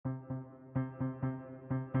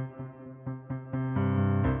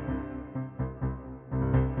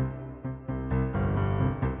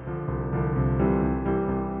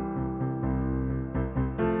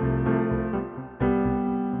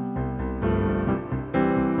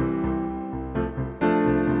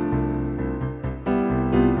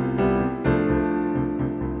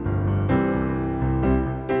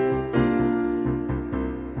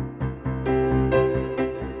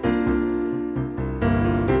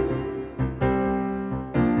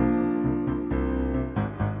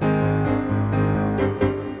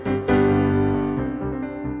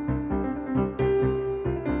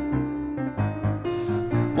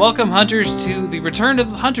Welcome, hunters, to the return of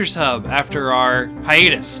the Hunters Hub after our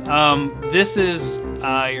hiatus. This is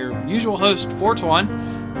your usual host, Fortuan.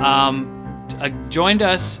 Joining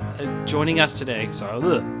us today,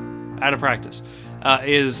 out of practice,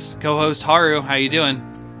 is co-host Haru. How you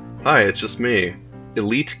doing? Hi, it's just me,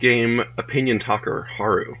 Elite Game Opinion Talker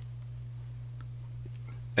Haru.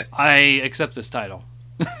 I accept this title.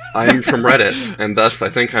 I'm from Reddit, and thus I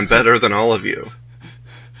think I'm better than all of you.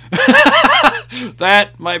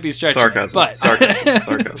 That might be stretching. Sarcasm. But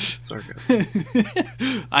Sarcasm.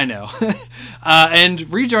 I know.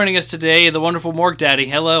 And rejoining us today, the wonderful Morg Daddy.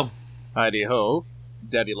 Hello. Heidi ho,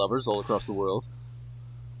 daddy lovers all across the world.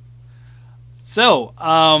 So,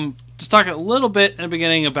 just talk a little bit in the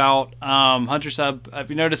beginning about Hunters Hub. If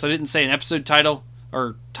you notice, I didn't say an episode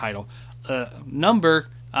number.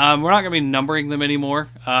 We're not going to be numbering them anymore.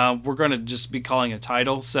 We're going to just be calling a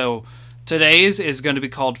title. So today's is going to be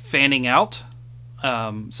called Fanning Out.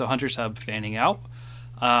 So Hunters Hub Fanning Out.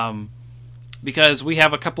 Because we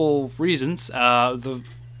have a couple reasons. The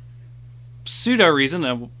pseudo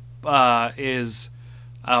reason is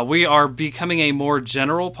we are becoming a more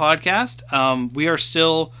general podcast. We are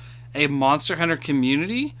still a Monster Hunter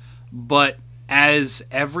community, but as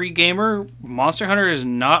every gamer, Monster Hunter is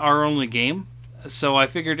not our only game. So I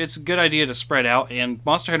figured it's a good idea to spread out, and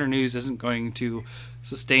Monster Hunter News isn't going to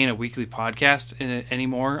sustain a weekly podcast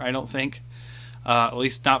anymore, I don't think. At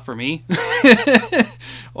least not for me.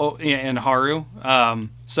 And Haru.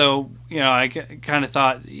 So, I kind of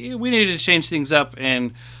thought we needed to change things up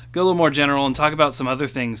and go a little more general and talk about some other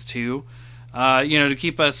things too. To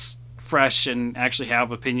keep us fresh and actually have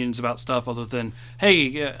opinions about stuff other than,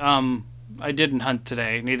 hey, I didn't hunt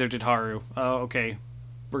today. Neither did Haru. Okay.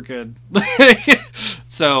 We're good.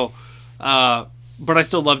 So, but I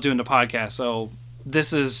still love doing the podcast. So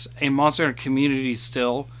this is a Monster Hunter community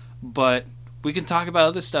still, but we can talk about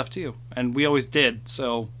other stuff too. And we always did.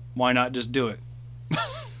 So why not just do it?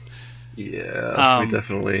 Yeah, we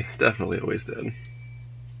definitely always did.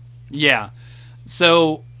 Yeah.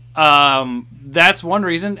 So, that's one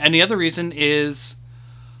reason. And the other reason is,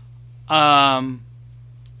 the,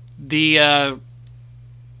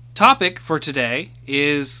 topic for today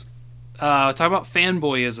is talk about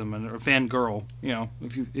fanboyism or fangirl.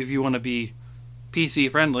 If you want to be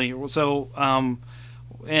PC friendly. So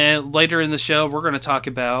and later in the show we're going to talk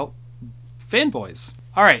about fanboys.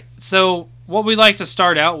 All right. So what we like to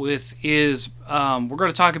start out with is we're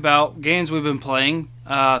going to talk about games we've been playing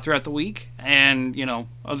throughout the week, and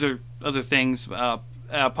other things.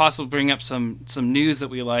 Possibly bring up some news that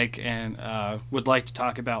we like and would like to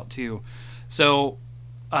talk about too. So.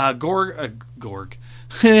 Morg.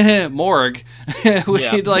 We'd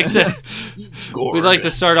like to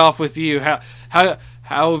start off with you. How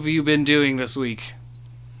have you been doing this week?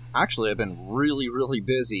 Actually, I've been really, really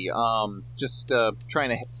busy. Just trying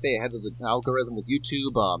to stay ahead of the algorithm with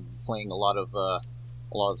YouTube. Playing a lot of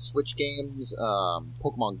Switch games.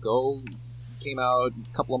 Pokemon Go came out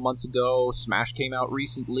a couple of months ago. Smash came out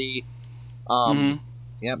recently.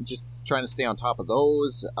 Yeah, just trying to stay on top of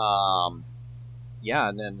those. Yeah,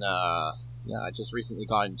 and then I just recently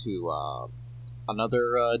got into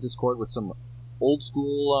another Discord with some old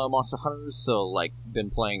school Monster Hunters, so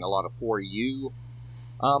been playing a lot of 4U.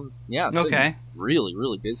 It's been really,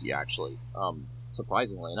 really busy actually.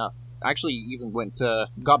 Surprisingly enough, actually even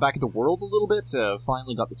got back into World a little bit.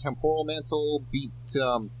 Finally got the Temporal Mantle, beat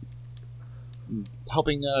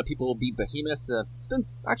helping people beat Behemoth. It's been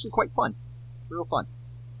actually quite fun, real fun.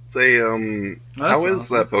 Say, how is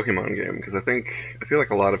that Pokemon game? Because I feel like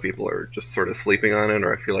a lot of people are just sort of sleeping on it,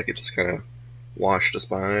 or I feel like it just kind of washed us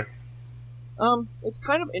by. It's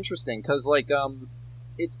kind of interesting because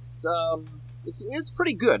it's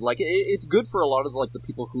pretty good. It's good for a lot of the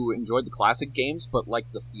people who enjoyed the classic games, but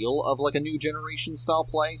the feel of a new generation style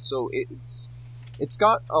play. So it's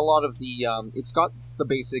got a lot of the it's got the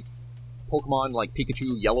basic Pokemon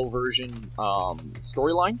Pikachu Yellow version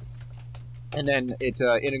storyline. And then it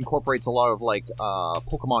incorporates a lot of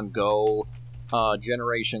Pokemon Go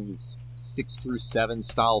generations 6 through 7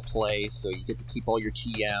 style play, so you get to keep all your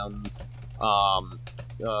TMs.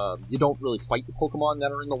 You don't really fight the Pokemon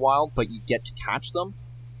that are in the wild, but you get to catch them.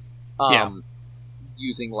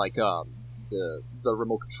 Using the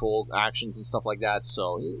remote control actions and stuff like that.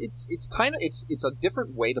 So it's a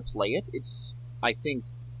different way to play it. It's, I think,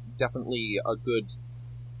 definitely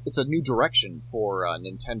it's a new direction for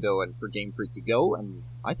Nintendo and for Game Freak to go, and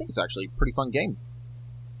I think it's actually a pretty fun game.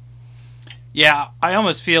 Yeah, I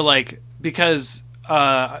almost feel because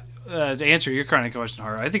to answer your kind of question,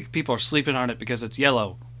 Haru, I think people are sleeping on it because it's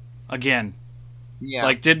yellow again.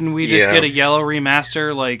 Yeah. Didn't we just get a yellow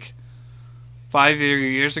remaster 5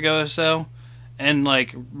 years ago or so, and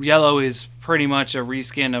like Yellow is pretty much a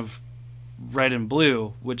reskin of Red and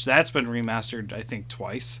Blue, which that's been remastered I think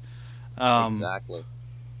twice. Exactly.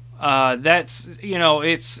 That's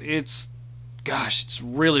it's gosh, it's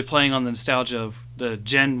really playing on the nostalgia of the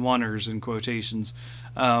Gen 1ers in quotations.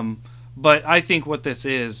 But I think what this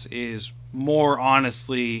is more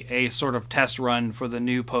honestly a sort of test run for the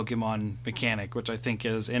new Pokemon mechanic, which I think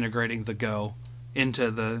is integrating the Go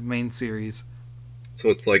into the main series. So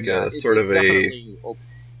it's like a sort of a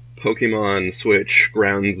Pokemon Switch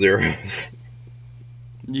Ground Zeroes.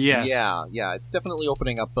 Yes. Yeah. It's definitely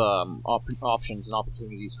opening up options and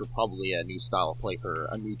opportunities for probably a new style of play for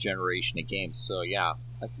a new generation of games. So yeah,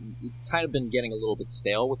 it's kind of been getting a little bit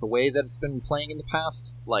stale with the way that it's been playing in the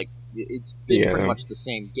past. Like it's been pretty much the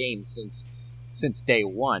same game since day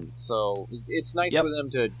one. So it's nice for them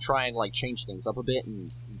to try and like change things up a bit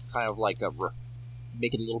and kind of like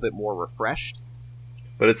make it a little bit more refreshed.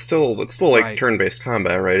 But it's still like turn-based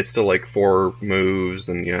combat, right? It's still like 4 moves,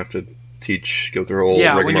 and you have to go through a whole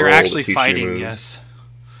rigmarole when you're actually to teach fighting. new moves.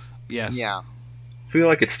 Yes. Yeah. I feel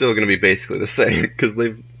like it's still going to be basically the same because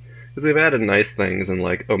they've added nice things in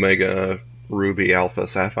like Omega, Ruby, Alpha,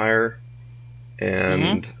 Sapphire,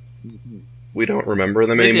 and we don't remember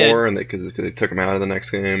them anymore, and because they took them out of the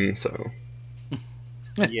next game. So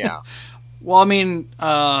yeah. Well, I mean,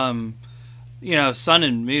 Sun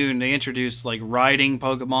and Moon, they introduced like riding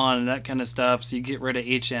Pokemon and that kind of stuff, so you get rid of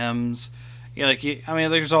HMs. Yeah,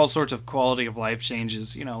 there's all sorts of quality of life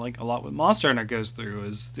changes. Like a lot what Monster Hunter goes through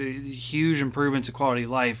is the huge improvements of quality of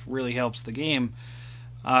life really helps the game.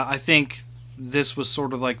 I think this was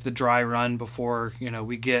sort of like the dry run before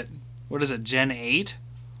we get what is it, Gen 8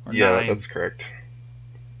 or 9? That's correct.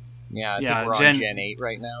 Yeah, I think we're on Gen 8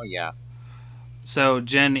 right now. Yeah. So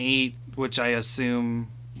Gen 8, which I assume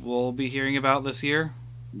we'll be hearing about this year.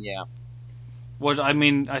 Yeah.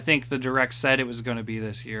 I think the Direct said it was going to be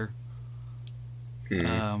this year.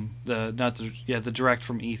 The Direct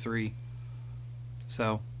from E3.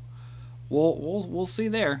 So we'll see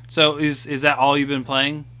there. So is that all you've been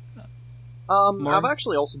playing? I've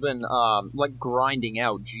actually also been like grinding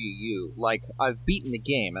out GU. Like I've beaten the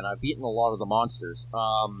game and I've beaten a lot of the monsters.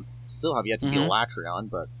 Still have yet to beat Elatreon,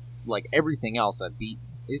 but like everything else I've beaten.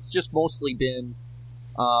 It's just mostly been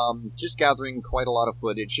just gathering quite a lot of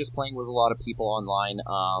footage, just playing with a lot of people online,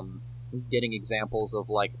 getting examples of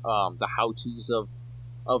like the how-tos of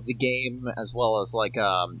the game, as well as like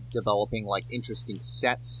developing like interesting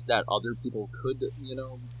sets that other people could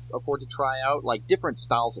afford to try out, like different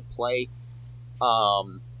styles of play.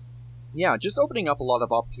 Just opening up a lot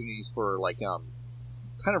of opportunities for like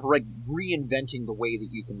kind of reinventing the way that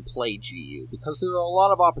you can play GU, because there are a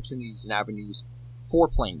lot of opportunities and avenues for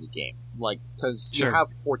playing the game, like because you have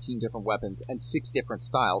 14 different weapons and 6 different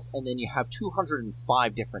styles, and then you have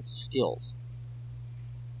 205 different skills.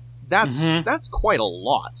 That's quite a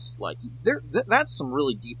lot. Like that's some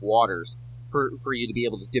really deep waters for you to be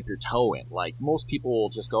able to dip your toe in. Like most people will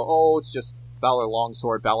just go, oh, it's just Valor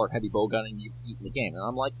Longsword, Valor Heavy Bowgun, and you've beaten the game. And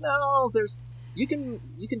I'm like, no, you can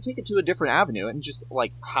take it to a different avenue and just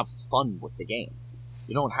like have fun with the game.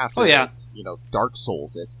 You don't have to Dark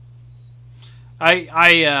Souls it.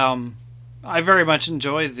 I very much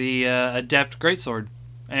enjoy the Adept Greatsword,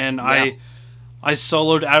 and I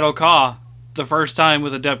soloed Adoka the first time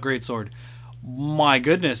with Adept Greatsword. My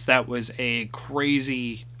goodness, that was a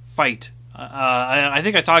crazy fight. I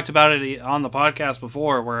think I talked about it on the podcast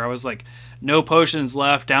before, where I was like, no potions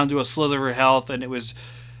left, down to a slither of health, and it was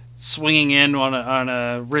swinging in on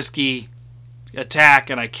a risky attack,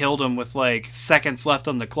 and I killed him with like seconds left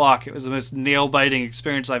on the clock. It was the most nail-biting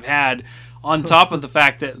experience I've had, on top of the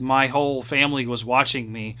fact that my whole family was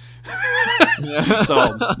watching me.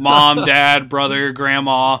 So, mom, dad, brother,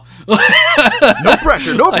 grandma. No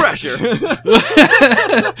pressure.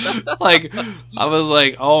 Like, I was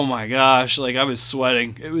like, oh my gosh, like I was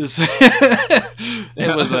sweating. It was,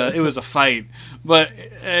 it was a fight. But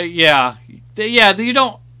you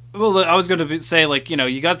don't. Well, I was going to say, like,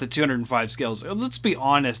 you got the 205 skills. Let's be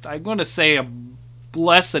honest. I'm going to say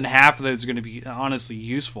less than half of those are going to be honestly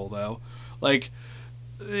useful, though. Like,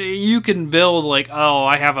 you can build, like, oh,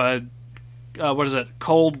 I have a,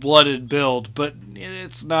 cold-blooded build, but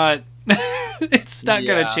it's not, it's not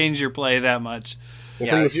going to change your play that much. Well,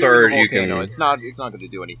 from the start, you can... it's not going to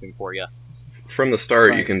do anything for you. From the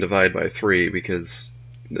start, you can divide by 3, because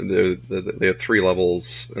they have 3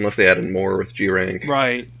 levels, unless they added more with G-Rank.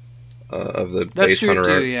 Right. Of the That's base true Hunter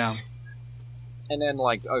too, Arts. yeah. And then,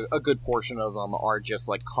 like, a good portion of them are just,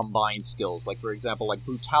 like, combined skills. Like, for example, like,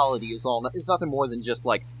 Brutality is nothing more than just,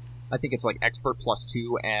 like, I think it's, like, Expert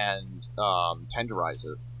 +2 and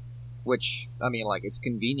Tenderizer. which, I mean, like, it's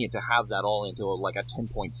convenient to have that all into, like, a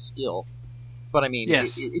 10-point skill. But, I mean,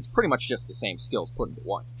 Yes. it's pretty much just the same skills put into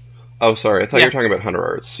one. Oh, sorry. I thought Yeah. you were talking about Hunter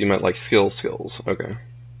Arts. You meant like skills. Okay.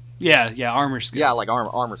 Yeah, armor skills. Yeah, like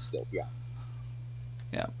armor skills, yeah.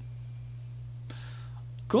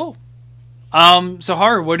 Cool. So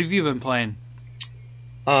Haru, what have you been playing?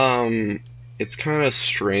 It's kind of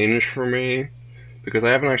strange for me because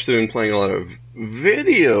I haven't actually been playing a lot of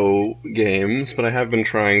video games, but I have been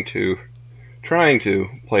trying to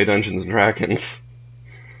play Dungeons and Dragons.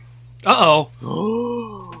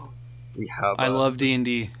 Uh-oh. We have... I love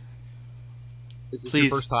D&D. Is this Please, your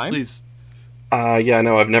first time? please. Yeah,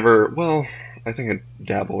 no, I've never. Well, I think I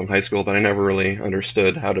dabbled in high school, but I never really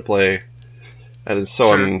understood how to play. And so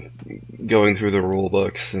Sure. I'm going through the rule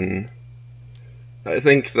books, and I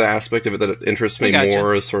think the aspect of it that interests me I gotcha.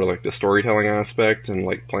 more is sort of like the storytelling aspect and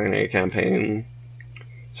like planning a campaign.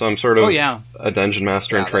 So I'm sort of Oh, yeah. a dungeon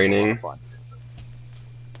master in That's a lot training. of fun.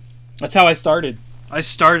 That's how I started. I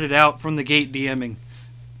started out from the gate DMing.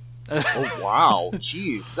 Oh, wow.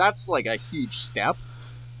 Jeez, that's like a huge step.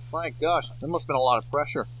 My gosh, there must have been a lot of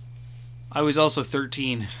pressure. I was also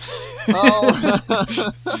 13.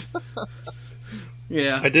 Oh,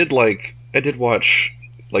 Yeah. I did watch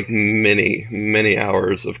like many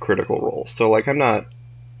hours of Critical Role. So like I'm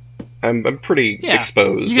pretty Yeah,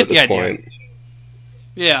 exposed you get at the this idea. point.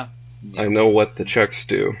 Yeah. I know what the checks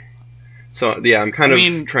do. So yeah, I'm kind I of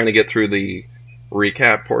mean- trying to get through the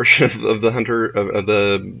recap portion of the Hunter of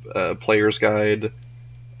the player's guide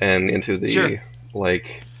and into the Sure.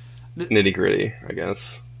 like nitty gritty, I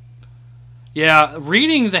guess. Yeah,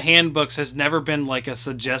 reading the handbooks has never been like a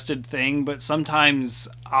suggested thing, but sometimes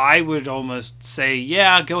I would almost say,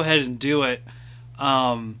 yeah, go ahead and do it.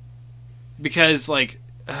 Because, like,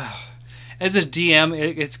 as a DM,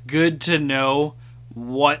 it's good to know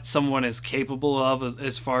what someone is capable of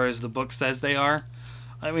as far as the book says they are.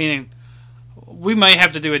 I mean, we might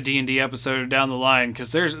have to do a D&D episode down the line,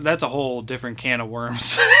 because that's a whole different can of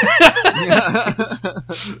worms.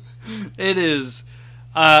 It is...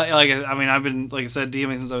 I've been, like I said,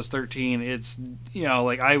 DMing since I was 13. It's,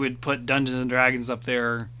 like, I would put Dungeons and Dragons up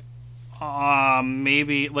there.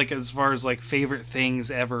 Maybe, like, as far as, like, favorite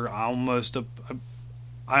things ever, almost,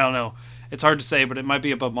 I don't know. It's hard to say, but it might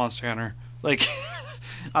be above Monster Hunter. Like,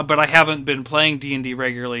 but I haven't been playing D&D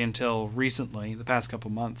regularly until recently, the past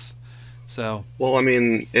couple months. So, Well, I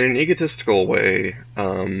mean, in an egotistical way,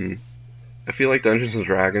 I feel like Dungeons and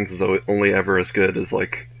Dragons is only ever as good as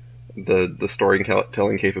like the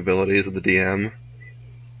storytelling capabilities of the DM.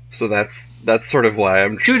 So that's sort of why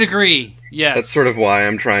I'm to a degree, yes. that's sort of why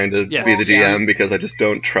I'm trying to Yes. be the Yeah. DM, because I just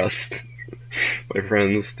don't trust my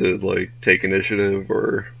friends to like take initiative,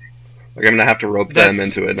 or like I'm gonna have to rope them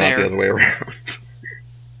That's into it, fair. not the other way around.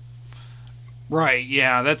 Right,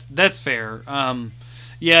 yeah, that's fair. I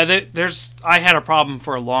had a problem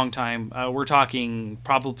for a long time. We're talking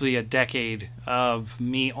probably a decade of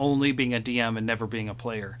me only being a DM and never being a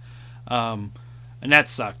player. And that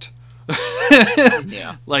sucked.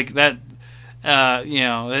 yeah. Like that,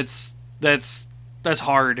 that's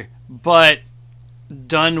hard. But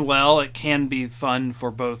done well, it can be fun for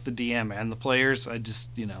both the DM and the players. I've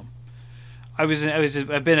been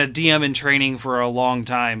a DM in training for a long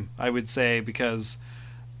time, I would say, because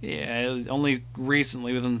only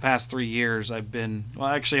recently, within the past 3 years, I've been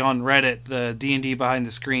actually on Reddit, the D&D behind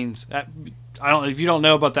the screens. If you don't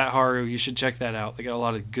know about that, Haru, you should check that out. They got a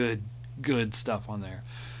lot of good stuff on there.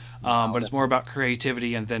 But it's more about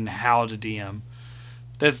creativity and then how to DM.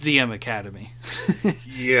 That's DM Academy.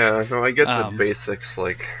 Yeah, no, I get the Um, basics,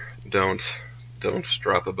 like don't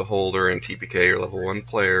drop a beholder in TPK or level 1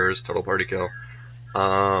 players, total party kill.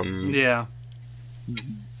 Yeah.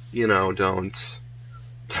 Don't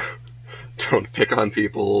pick on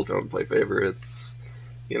people, don't play favorites.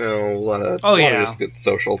 A lot of just good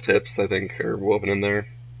social tips, I think, are woven in there.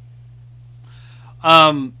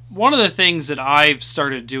 One of the things that I've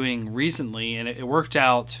started doing recently, and it worked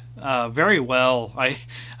out very well. I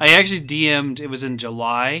actually DM'd. It was in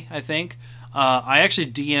July, I think. I actually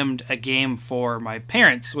DM'd a game for my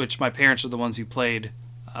parents, which my parents are the ones who played,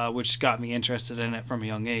 which got me interested in it from a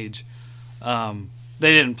young age.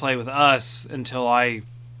 They didn't play with us until I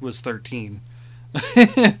was 13.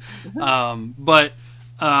 But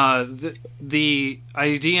I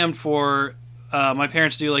DM'd for. My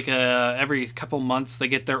parents do like every couple months they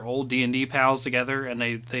get their old D&D pals together and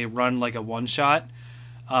they run like a one shot,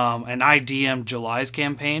 and I DM'd July's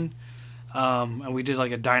campaign, and we did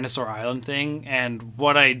like a Dinosaur Island thing. And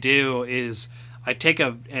what I do is I take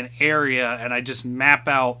an area and I just map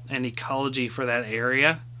out an ecology for that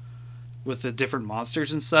area with the different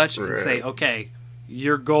monsters and such, and say, Right. okay,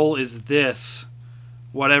 your goal is this,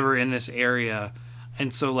 whatever in this area,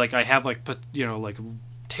 and so like I have like like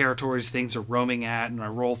territories things are roaming at, and I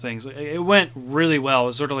roll things. It went really well. It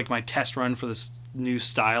was sort of like my test run for this new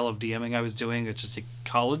style of DMing I was doing. It's just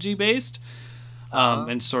ecology based,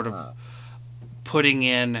 and sort of putting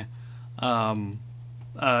in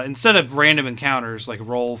instead of random encounters, like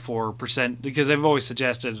roll for percent, because they've always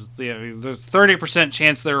suggested there's 30%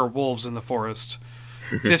 chance there are wolves in the forest,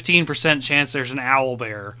 15% chance there's an owl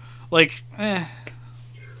bear. Like,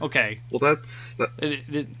 okay. Well, that's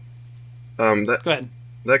that. Go ahead.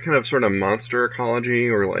 That kind of sort of monster ecology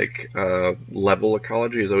or like level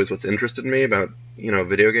ecology is always what's interested me about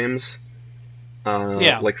video games.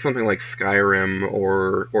 Like something like Skyrim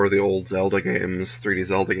or the old Zelda games, 3D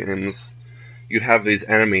Zelda games. You'd have these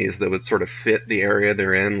enemies that would sort of fit the area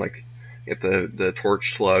they're in, like you get the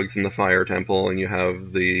torch slugs in the fire temple, and you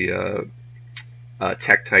have the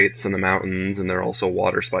tektites in the mountains, and they're also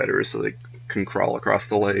water spiders, so they can crawl across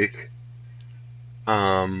the lake.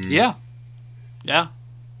 Yeah.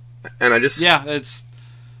 And I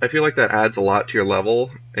feel like that adds a lot to your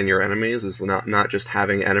level and your enemies, is not just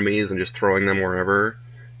having enemies and just throwing them wherever,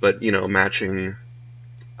 but matching.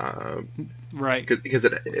 Right. Because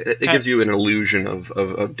it gives you an illusion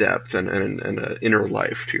of depth and an inner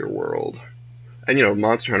life to your world. And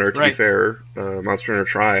Monster Hunter, to be fair, Monster Hunter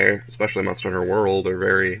Tri, especially Monster Hunter World, are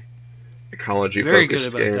very ecology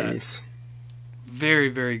focused games. That. Very,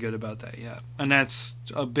 very good about that, yeah. And that's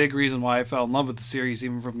a big reason why I fell in love with the series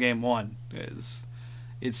even from game one. It's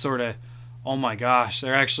sort of, oh my gosh,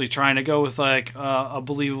 they're actually trying to go with like a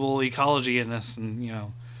believable ecology in this,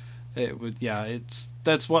 and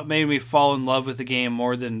that's what made me fall in love with the game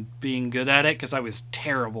more than being good at it, because I was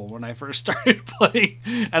terrible when I first started playing.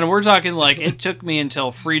 And we're talking like it took me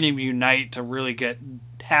until Freedom Unite to really get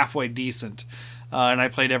halfway decent, and I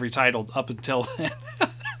played every title up until then.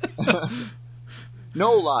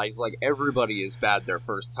 No lies, like everybody is bad their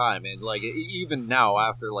first time, and like even now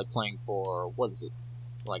after like playing for what is it,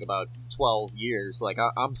 like about 12 years, like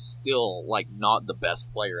I'm still like not the best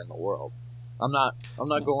player in the world. I'm not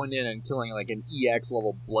going in and killing like an EX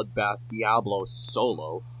level bloodbath Diablo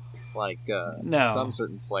solo, like some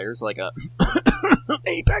certain players, like a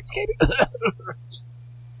Apex Gaming.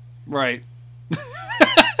 Right.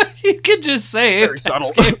 You could just say very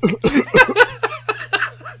subtle.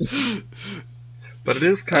 But it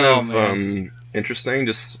is kind of interesting,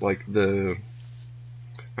 just like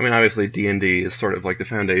obviously D&D is sort of like the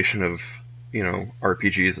foundation of,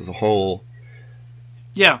 RPGs as a whole.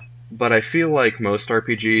 Yeah. But I feel like most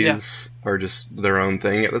RPGs are just their own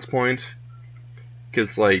thing at this point.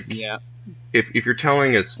 Because, if you're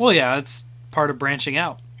telling us... Well, yeah, it's part of branching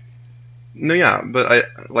out. No, yeah, but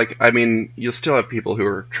you'll still have people who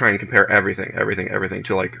are trying to compare everything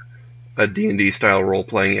to, like, a D&D style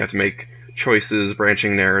role-playing. You have to make choices,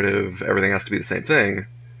 branching narrative, everything has to be the same thing.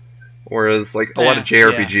 Whereas, like, a lot of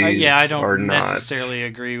JRPGs I don't are not necessarily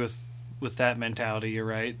agree with that mentality. You're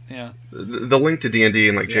right. Yeah. The link to D&D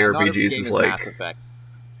and like JRPGs is like Mass Effect.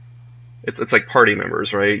 It's like party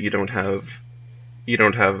members, right? You don't have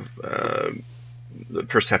the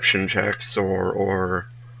perception checks or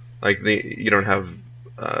like you don't have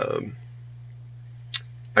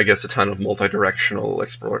I guess a ton of multi-directional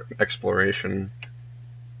exploration.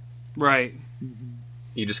 Right.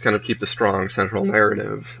 You just kind of keep the strong central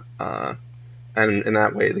narrative, and in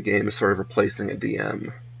that way, the game is sort of replacing a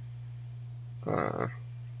DM.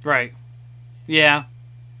 Right. Yeah.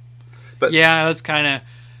 But yeah, that's kind of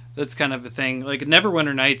a thing. Like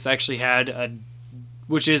Neverwinter Nights actually had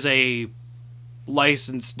which is a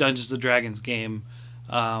licensed Dungeons and Dragons game.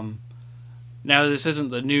 Now this isn't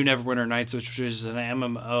the new Neverwinter Nights, which is an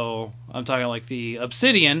MMO. I'm talking like the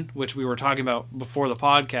Obsidian, which we were talking about before the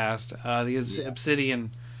podcast.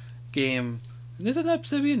 Obsidian game. Is it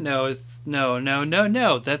Obsidian? No, it's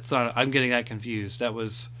no. That's not. I'm getting that confused. That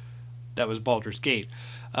was Baldur's Gate.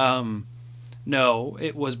 No,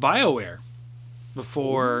 it was BioWare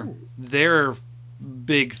before their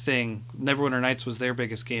big thing. Neverwinter Nights was their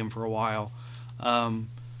biggest game for a while.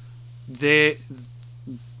 They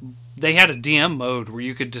had a DM mode where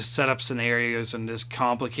you could just set up scenarios and this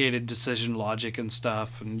complicated decision logic and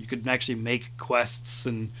stuff, and you could actually make quests,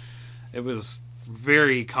 and it was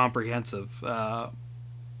very comprehensive.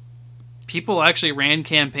 People actually ran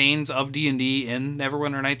campaigns of D&D in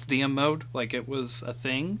Neverwinter Nights DM mode, like it was a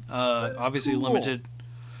thing. Obviously cool. Limited.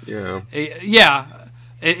 Yeah.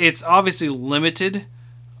 It's obviously limited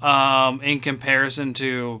in comparison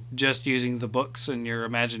to just using the books and your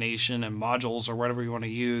imagination and modules or whatever you want to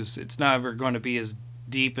use. It's not ever going to be as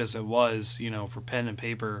deep as it was, for pen and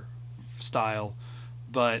paper style.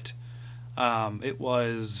 But It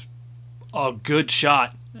was a good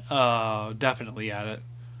shot, definitely at it.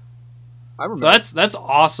 I remember. That's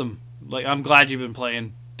awesome. Like, I'm glad you've been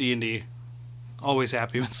playing D&D. Always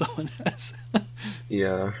happy when someone has.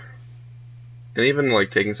 Yeah. And even like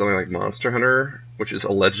taking something like Monster Hunter, which is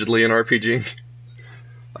allegedly an RPG.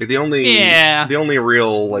 Like the only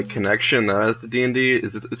real like connection that has to D&D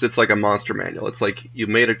is it's like a monster manual. It's like you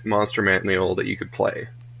made a monster manual that you could play.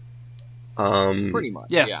 Pretty much.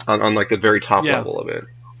 Yes. Yeah. On like the very top level of it,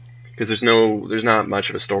 because there's not much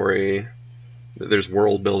of a story. There's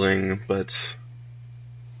world building, but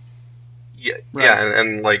yeah,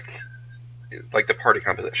 and like the party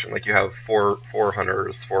composition. Like you have four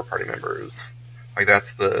hunters, 4 party members. Like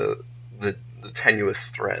that's the tenuous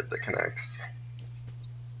thread that connects.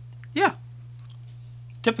 Yeah.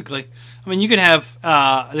 Typically. I mean, you can have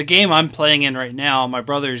the game I'm playing in right now, my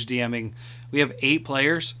brother's DMing, we have 8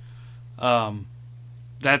 players.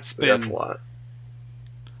 That's a lot.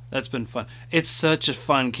 That's been fun. It's such a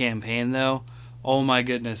fun campaign, though. Oh my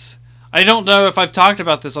goodness. I don't know if I've talked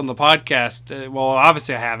about this on the podcast. Well,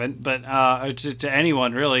 obviously I haven't, but to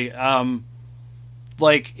anyone, really.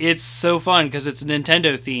 Like, it's so fun because it's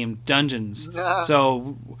Nintendo-themed dungeons.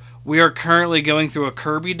 So we are currently going through a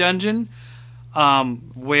Kirby dungeon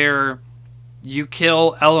where you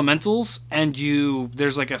kill elementals and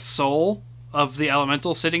there's like a soul of the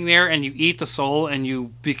elemental sitting there, and you eat the soul and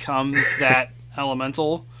you become that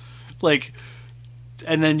elemental. Like,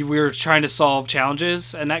 and then we were trying to solve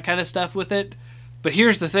challenges and that kind of stuff with it. But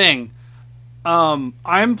here's the thing.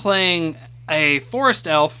 I'm playing a forest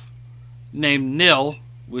elf named Nil,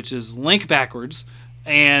 which is Link backwards,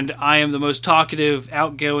 and I am the most talkative,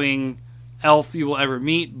 outgoing elf you will ever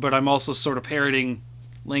meet, but I'm also sort of parroting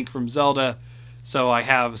Link from Zelda. So I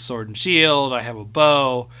have a sword and shield, I have a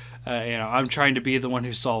bow, I'm trying to be the one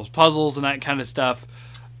who solves puzzles and that kind of stuff.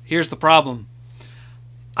 Here's the problem.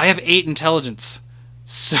 I have 8 intelligence.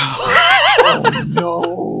 So oh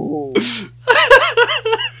no!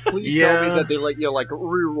 Please tell me that they let you like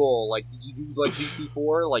reroll. Like, did you do like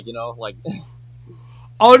DC4? Like, like.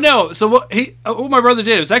 Oh no! So what my brother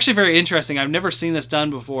did, it was actually very interesting. I've never seen this done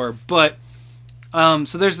before, but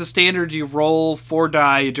so there's the standard: you roll 4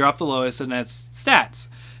 die, you drop the lowest, and that's stats.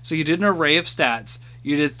 So you did an array of stats.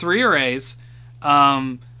 You did 3 arrays.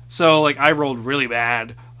 So like I rolled really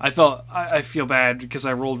bad. I feel bad because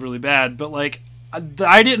I rolled really bad, but like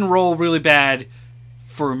I didn't roll really bad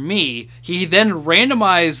for me. He then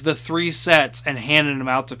randomized the 3 sets and handed them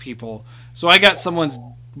out to people. So I got someone's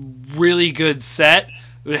really good set.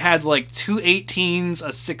 It had like 2 18s,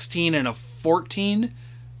 a 16, and a 14,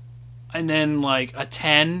 and then like a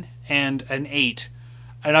 10 and an 8.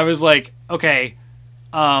 And I was like, okay.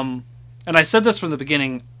 And I said this from the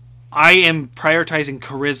beginning. I am prioritizing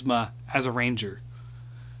charisma as a ranger,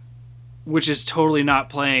 which is totally not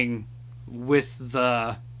playing with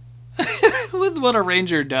the with what a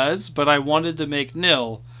ranger does, but I wanted to make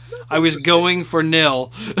Nil. I was going for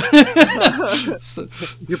Nil. So,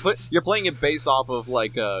 you're playing it based off of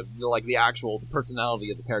like the actual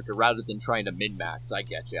personality of the character rather than trying to min-max. I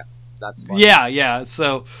get you. That's fun. Yeah.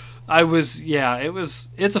 So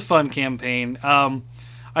it's a fun campaign. I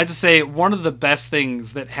have to say, one of the best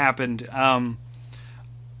things that happened,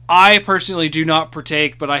 I personally do not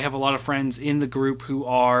partake, but I have a lot of friends in the group who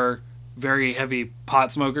are very heavy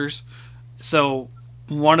pot smokers. So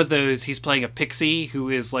one of those, he's playing a pixie who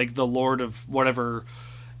is like the lord of whatever,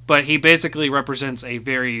 but he basically represents a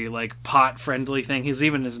very like pot friendly thing. His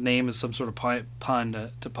name is some sort of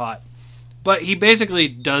pun to pot, but he basically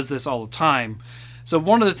does this all the time. So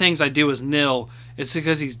one of the things I do as Nil is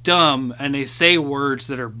because he's dumb and they say words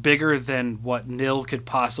that are bigger than what Nil could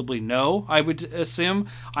possibly know, I would assume.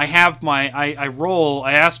 I asked my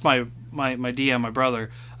DM, my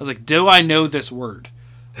brother, I was like, do I know this word?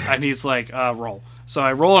 And he's like, roll. So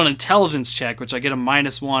I roll an intelligence check, which I get a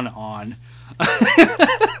 -1 on,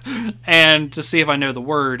 and to see if I know the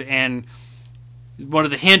word. And one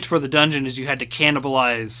of the hint for the dungeon is you had to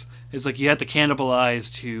cannibalize. It's like you had to cannibalize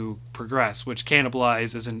to progress, which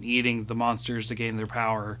cannibalize isn't eating the monsters to gain their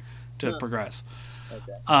power to progress.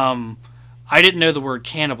 Okay. I didn't know the word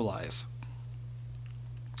cannibalize.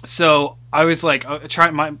 So I was like,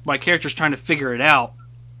 my character's trying to figure it out.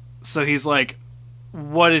 So he's like,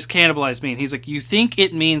 what does cannibalize mean? He's like, you think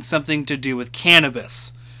it means something to do with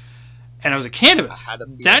cannabis. And I was like, cannabis? I had a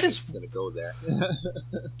feeling that is going to go there.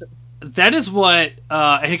 That is what,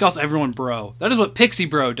 and he calls everyone bro. That is what Pixie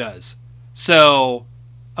Bro does. So,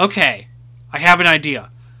 okay, I have an idea.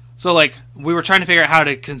 So, like, we were trying to figure out how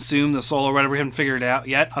to consume the soul or whatever. We haven't figured it out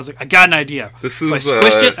yet. I was like, I got an idea. So I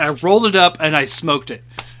squished it, I rolled it up, and I smoked it.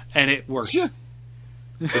 And it worked.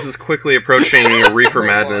 This is quickly approaching Reefer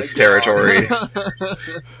Madness territory.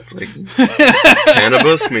 It's like,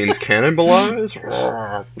 cannabis means cannibalize?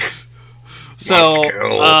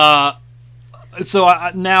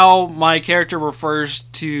 Now my character refers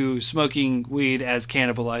to smoking weed as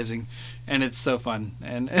cannibalizing, and it's so fun.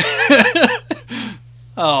 And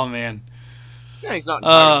oh man, yeah, he's not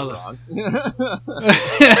entirely wrong.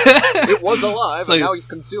 It was alive, and now he's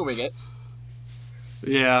consuming it.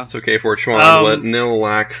 Yeah. It's okay, Fortuan. What Nil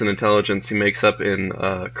lacks in intelligence, he makes up in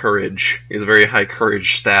courage. He has a very high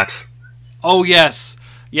courage stat. Oh, yes.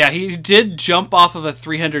 Yeah, he did jump off of a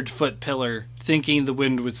 300-foot pillar thinking the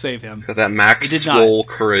wind would save him. He's got that max swole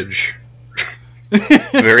courage.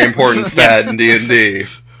 Very important stat in D&D.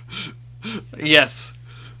 Yes.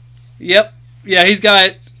 Yep. Yeah, he's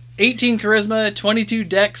got 18 charisma, 22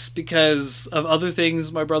 dex because of other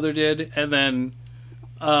things my brother did, and then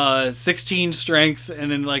 16 strength,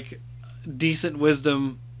 and then like decent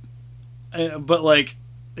wisdom, but like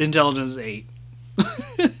intelligence is 8.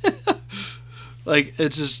 Like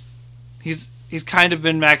it's just he's kind of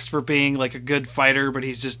been maxed for being like a good fighter, but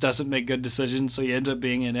he just doesn't make good decisions, so he ends up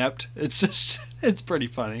being inept. It's just it's pretty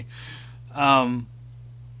funny. But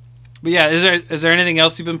yeah, is there anything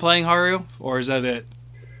else you've been playing, Haru, or is that it?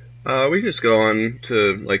 We can just go on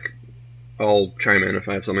to like I'll chime in if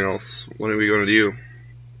I have something else. When are we going to do?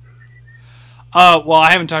 Well,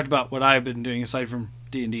 I haven't talked about what I've been doing aside from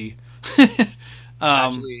D&D.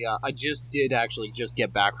 Actually, I just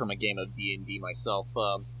get back from a game of D&D myself.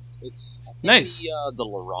 It's I think nice. The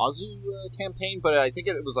Larazu campaign, but I think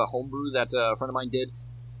it was a homebrew that a friend of mine did.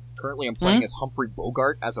 Currently, I'm playing as Humphrey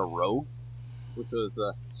Bogart as a rogue, which was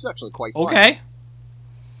it's actually quite fun. Okay.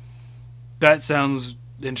 That sounds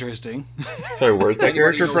interesting. Sorry, where's that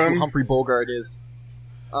character from? Who Humphrey Bogart is.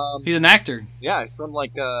 He's an actor. Yeah, he's from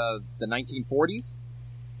like the 1940s.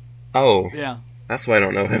 Oh, yeah. That's why I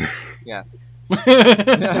don't know him. Yeah.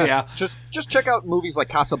 Yeah. Just check out movies like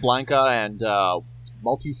Casablanca and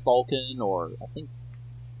Maltese Falcon, or I think.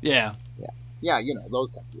 Yeah. Yeah, you know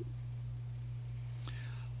those kinds of movies.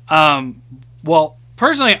 Well,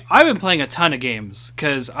 personally, I've been playing a ton of games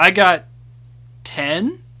because I got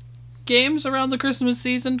 10 games around the Christmas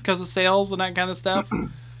season because of sales and that kind of stuff.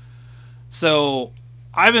 So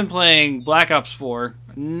I've been playing Black Ops 4.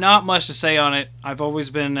 Not much to say on it. I've always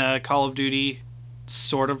been a Call of Duty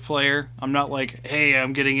sort of player. I'm not like, hey,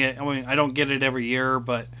 I'm getting it. I mean, I don't get it every year,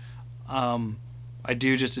 but I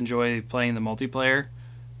do just enjoy playing the multiplayer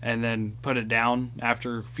and then put it down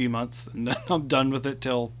after a few months, and then I'm done with it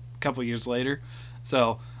till a couple years later.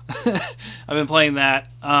 So I've been playing that.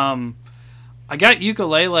 I got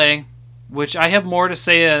Yooka-Laylee, which I have more to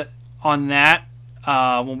say on that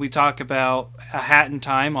when we talk about A Hat in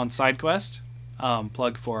Time on SideQuest.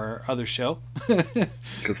 Plug for our other show.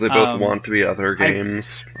 Because they both want to be other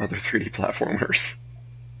games, other 3D platformers.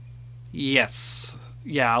 Yes.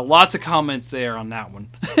 Yeah, lots of comments there on that one.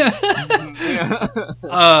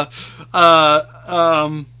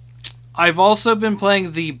 I've also been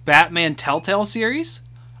playing the Batman Telltale series.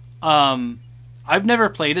 I've never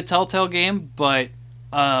played a Telltale game, but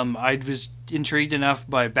I was intrigued enough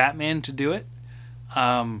by Batman to do it.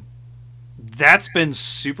 That's been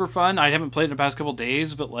super fun. I haven't played in the past couple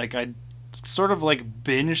days, but like I sort of like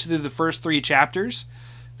binged through the first 3 chapters.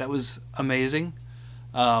 That was amazing.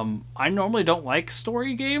 I normally don't like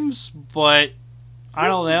story games, but I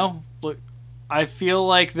don't know. Look, I feel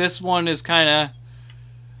like this one is kind of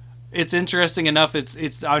it's interesting enough.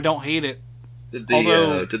 It's I don't hate it. Did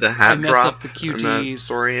the hat mess drop up the QTEs. in that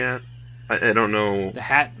story yet? I don't know. The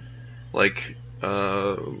hat. Like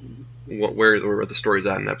where the story's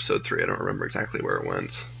at in episode 3. I don't remember exactly where it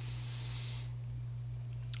went.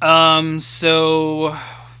 So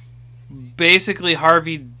basically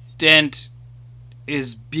Harvey Dent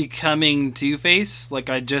is becoming Two-Face. Like,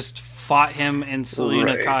 I just fought him in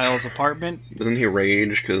Selena Kyle's apartment. Doesn't he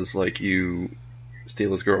rage because, like, you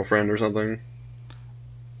steal his girlfriend or something?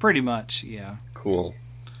 Pretty much, yeah. Cool.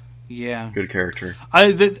 Yeah. Good character.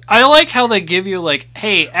 I like how they give you, like,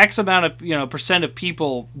 hey, X amount of, percent of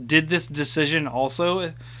people did this decision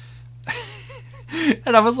also.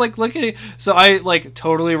 And I was like, look at it. So I, like,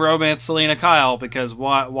 totally romanced Selena Kyle because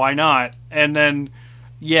why not? And then,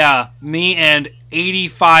 yeah, me and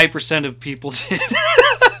 85% of people did.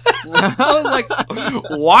 I was like,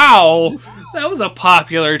 wow, that was a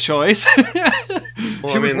popular choice.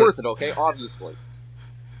 She was worth it, okay? Obviously.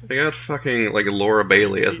 They got fucking, like, Laura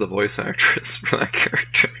Bailey as the voice actress for that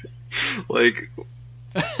character.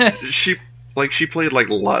 She played, like,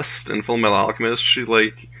 Lust in Full Metal Alchemist. She's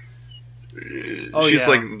like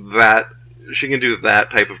that. She can do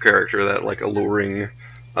that type of character, that, like, alluring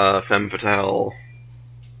femme fatale.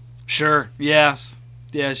 Sure. Yes.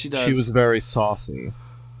 Yeah, she does. She was very saucy.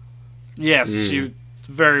 Yes, she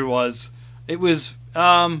very was. It was.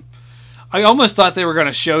 I almost thought they were going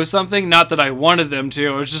to show something. Not that I wanted them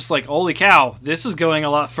to. It was just like, holy cow, this is going a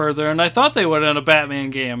lot further, and I thought they would in a Batman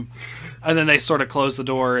game. And then they sort of closed the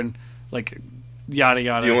door and like yada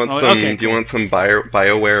yada. Do you want Do you want some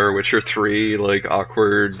BioWare Witcher 3 like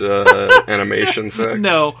awkward animation sex?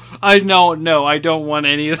 No, I don't want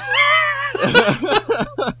any of that.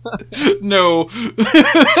 No.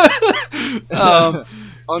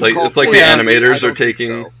 It's like the animators are taking.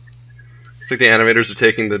 So. It's like the animators are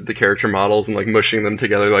taking the character models and like mushing them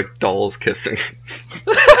together like dolls kissing.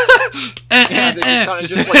 Yeah, they just kind of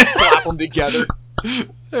just like slap them together.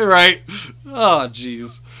 Right. Oh,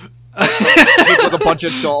 jeez. With a bunch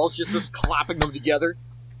of dolls just clapping them together.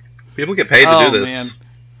 People get paid to do this. Man.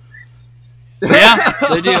 Yeah,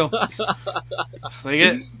 they do.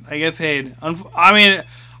 They get paid. I mean,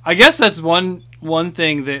 I guess that's one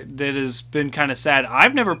thing that has been kind of sad.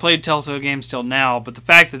 I've never played Telltale games till now, but the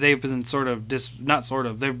fact that they've been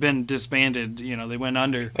they've been disbanded. You know, they went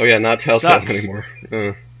under. Oh yeah, not Telltale anymore.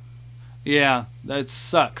 Yeah, that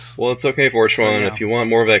sucks. Well, it's okay, Fortune. So, yeah. If you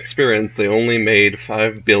want more of that experience, they only made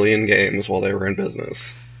 5 billion games while they were in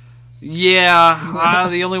business. Yeah,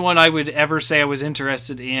 the only one I would ever say I was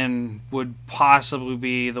interested in would possibly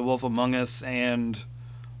be The Wolf Among Us and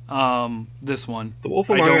this one. The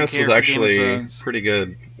Wolf Among Us was actually pretty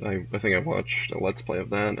good. I think I watched a Let's Play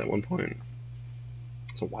of that at one point.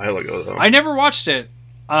 It's a while ago, though. I never watched it.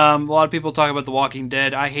 A lot of people talk about The Walking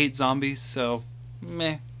Dead. I hate zombies, so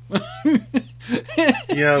meh. Yeah,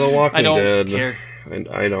 The Walking Dead. Care.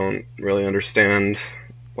 I don't really understand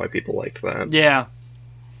why people liked that. Yeah.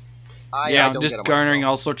 I just garnering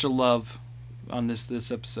all sorts of love on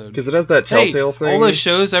this episode. Because it has that Telltale thing. All those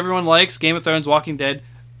shows everyone likes, Game of Thrones, Walking Dead,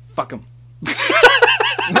 fuck them. Because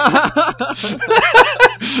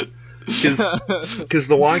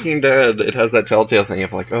The Walking Dead, it has that Telltale thing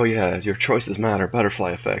of like, oh yeah, your choices matter,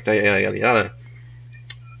 butterfly effect, yada yada yada.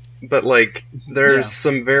 But like, there's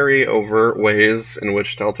some very overt ways in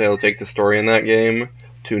which Telltale take the story in that game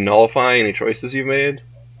to nullify any choices you've made.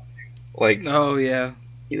 Like, oh yeah.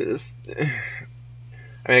 I mean,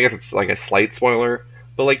 I guess it's like a slight spoiler,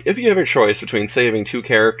 but like, if you have a choice between saving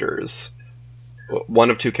one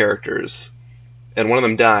of two characters, and one of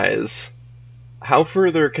them dies, how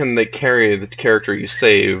further can they carry the character you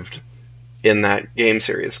saved in that game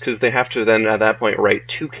series? Because they have to then, at that point, write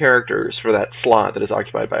 2 characters for that slot that is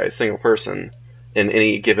occupied by a single person in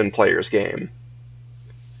any given player's game.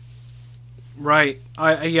 Right.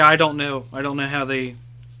 I don't know. I don't know how they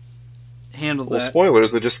handle that. Well,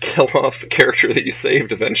 spoilers, they just kill off the character that you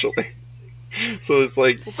saved eventually. So it's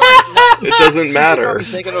like, it doesn't matter. I'm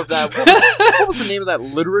thinking of that. What was the name of that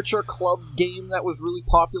literature club game that was really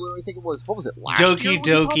popular? I think it was, what was it, last year? Doki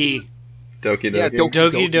Doki. Doki Doki? Yeah,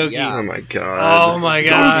 Doki Doki. Yeah. Oh my god. Oh my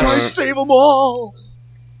god. Don't try and save them all!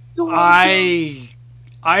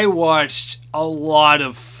 I watched a lot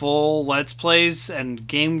of full Let's Plays and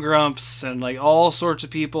Game Grumps and like all sorts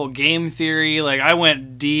of people, Game Theory. Like, I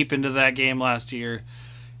went deep into that game last year.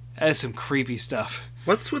 That's some creepy stuff.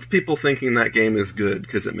 What's with people thinking that game is good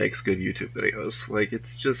because it makes good YouTube videos? Like,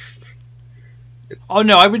 it's just... Oh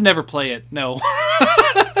no, I would never play it. No.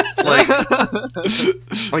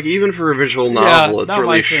 like even for a visual novel, it's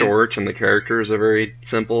really short and the characters are very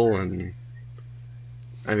simple and...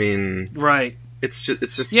 I mean... Right. It's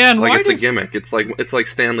just yeah, and like it's a gimmick. It's like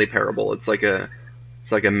Stanley Parable. It's like a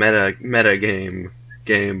meta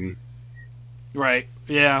game. Right.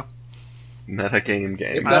 Yeah. Meta game.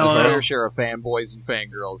 It's got its fair share of fanboys and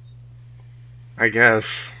fangirls. I guess.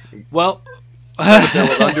 Well, with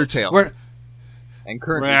Undertale and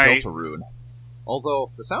currently Deltarune. Although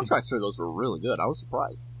the soundtracks for those were really good, I was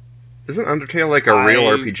surprised. Isn't Undertale like a real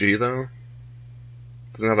RPG though?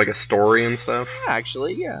 Doesn't it have like a story and stuff? Yeah,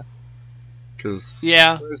 actually, yeah.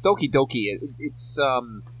 Yeah. There's Doki Doki. It's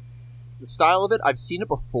the style of it. I've seen it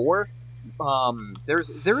before. There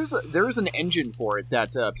is an engine for it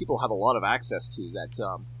that people have a lot of access to.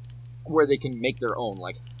 That where they can make their own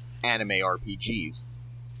like anime RPGs.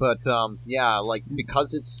 But yeah, like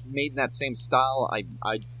because it's made in that same style, I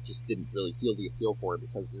just didn't really feel the appeal for it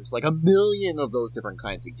because there's like a million of those different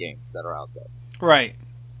kinds of games that are out there. Right.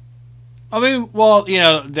 I mean, well, you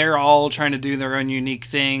know, they're all trying to do their own unique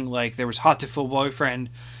thing. Like, there was Hatoful Boyfriend,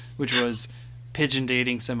 which was pigeon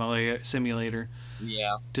dating simulator.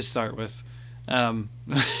 Yeah. To start with.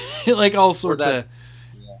 Like, all sorts of...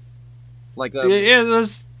 Yeah. Like,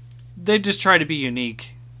 they just try to be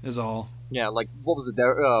unique, is all. Yeah, like, what was it?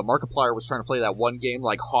 Markiplier was trying to play that one game,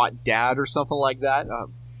 like Hot Dad or something like that.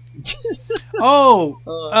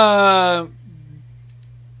 Oh,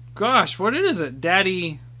 gosh, what is it?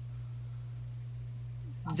 Daddy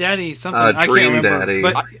something. I can't Dream remember. Daddy.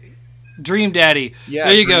 But Dream Daddy. Yeah,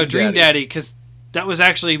 there you go, Dream Daddy, because that was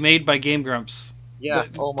actually made by Game Grumps. Yeah.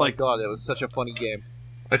 But, Oh my god, it was such a funny game.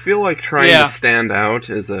 I feel like trying to stand out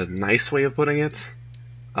is a nice way of putting it.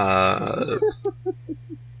 The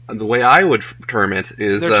way I would term it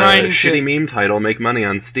is shitty meme title, make money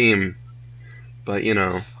on Steam. But, you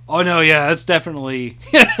know. Oh, no, yeah, that's definitely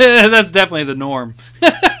the norm.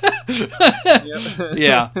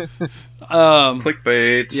 Yeah.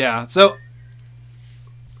 Clickbait. Yeah, so...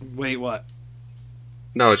 Wait, what?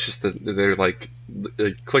 No, it's just that they're like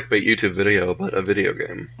a clickbait YouTube video, but a video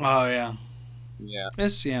game. Oh, yeah. Yeah.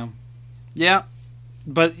 Yeah,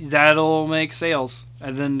 but that'll make sales,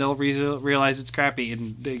 and then they'll realize it's crappy,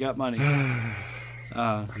 and they got money.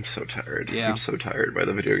 I'm so tired. Yeah. I'm so tired by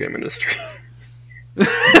the video game industry.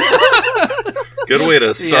 Good way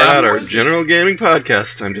to start out our general gaming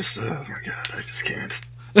podcast. I'm just, oh my god, I just can't.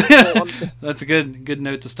 That's a good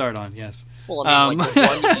note to start on, yes. Well, I mean, like the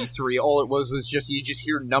one E3, all it was just, you just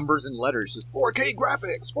hear numbers and letters, just 4K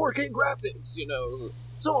graphics, you know,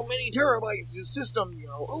 so many terabytes of system, you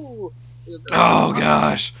know, oh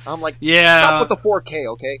gosh. I'm like, yeah. Stop with the 4K,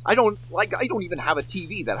 okay? I don't even have a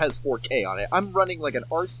TV that has 4K on it. I'm running like an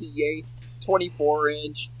RCA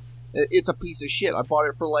 24-inch. It's a piece of shit. I bought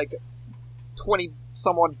it for like 20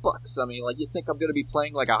 some odd bucks. I mean, like, you think I'm going to be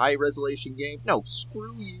playing like a high resolution game? No,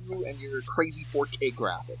 screw you and your crazy 4K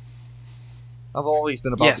graphics. I've always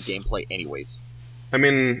been about the gameplay anyways. I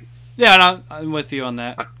mean... Yeah, and I'm with you on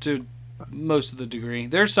that, to most of the degree.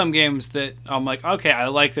 There's some games that I'm like, okay, I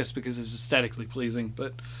like this because it's aesthetically pleasing,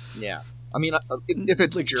 but... Yeah. I mean, if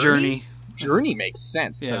it's like Journey makes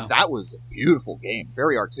sense, because that was a beautiful game.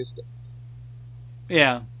 Very artistic.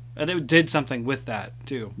 Yeah. And it did something with that,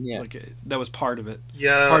 too. Yeah. Like, that was part of it.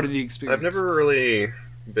 Yeah. Part of the experience. I've never really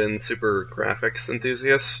been super graphics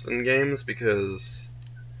enthusiast in games because...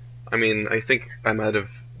 I mean, I think I might have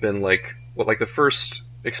been like the first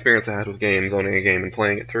experience I had with games, owning a game and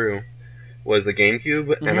playing it through, was a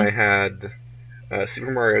GameCube, and I had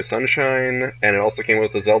Super Mario Sunshine, and it also came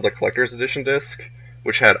with the Zelda Collector's Edition disc,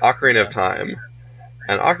 which had Ocarina of Time.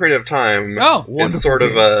 And Ocarina of Time is sort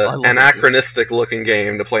of an anachronistic-looking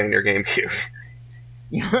game to play in your GameCube.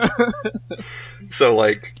 So,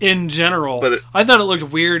 like... In general. I thought it looked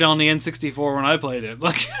weird on the N64 when I played it.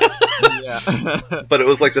 Like... But it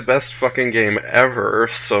was, like, the best fucking game ever,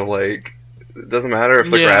 so, like... It doesn't matter if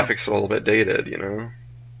the graphics are a little bit dated, you know?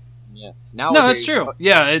 Yeah. No, that's true.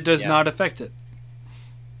 Yeah, it does not affect it.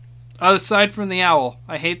 Aside from the owl.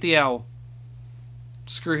 I hate the owl.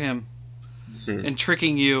 Screw him. And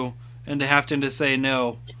tricking you into having to say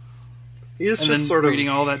no. He's and just then sort reading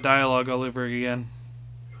all that dialogue all over again.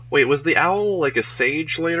 Wait, was the owl like a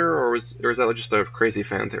sage later, or is that just a crazy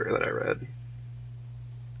fan theory that I read?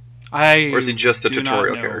 Or is he just a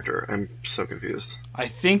tutorial character? I'm so confused. I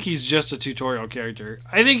think he's just a tutorial character.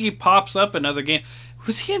 I think he pops up in other games.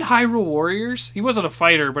 Was he in Hyrule Warriors? He wasn't a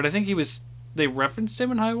fighter, but I think he was. They referenced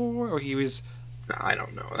him in Hyrule Warriors, or he was. I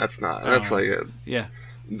don't know. That's not. That's like a. Yeah.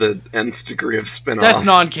 The nth degree of spin-off. That's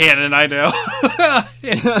non-canon, I know.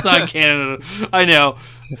 It's non-canon. I know.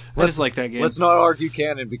 I just like that game. Let's not argue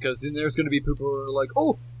canon, because then there's going to be people who are like,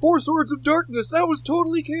 oh, Four Swords of Darkness, that was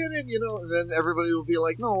totally canon, you know? And then everybody will be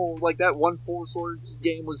like, no, like that one Four Swords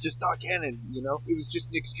game was just not canon, you know? It was just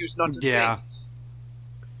an excuse not to think.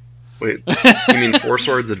 Wait, you mean Four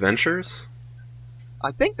Swords Adventures?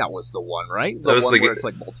 I think that was the one, right? The one where it's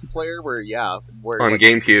like multiplayer, where on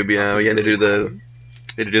GameCube, yeah, we had to do the...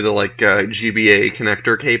 They had to do the like GBA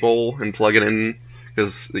connector cable and plug it in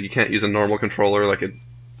because you can't use a normal controller like a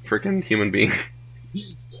freaking human being.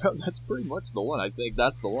 Yeah, that's pretty much the one. I think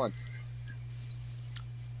that's the one.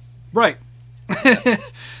 Right. Anyway,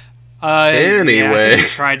 yeah, I think we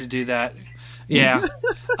tried to do that. Yeah.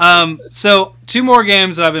 So 2 more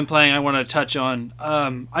games that I've been playing I want to touch on.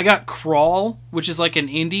 I got Crawl, which is like an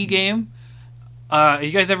indie game. Have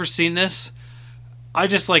you guys ever seen this? I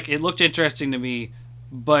just like it looked interesting to me.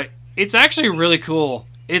 But it's actually really cool.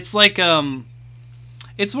 It's like,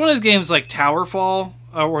 it's one of those games like Towerfall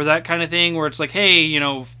or that kind of thing where it's like, hey, you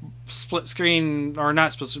know, split screen, or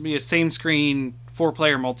not split screen, same screen,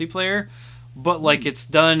 4-player multiplayer. But like it's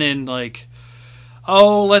done in like,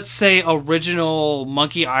 let's say original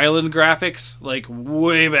Monkey Island graphics, like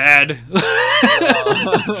way bad.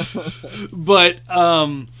 But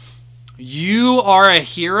you are a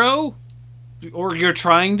hero. Or you're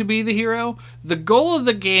trying to be the hero. The goal of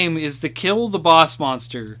the game is to kill the boss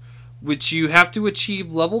monster, which you have to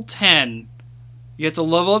achieve level 10. You have to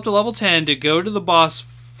level up to level 10 to go to the boss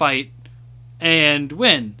fight and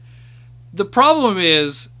win. The problem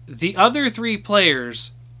is the other 3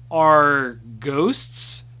 players are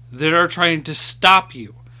ghosts that are trying to stop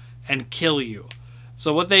you and kill you.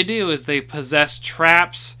 So what they do is they possess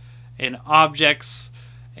traps and objects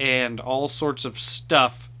and all sorts of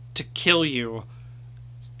stuff to kill you.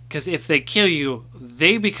 Because if they kill you,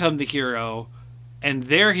 they become the hero, and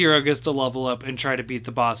their hero gets to level up and try to beat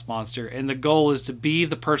the boss monster. And the goal is to be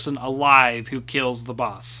the person alive who kills the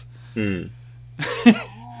boss.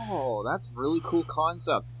 Oh, that's a really cool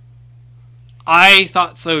concept. I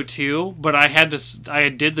thought so too, but I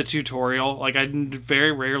did the tutorial. Like, I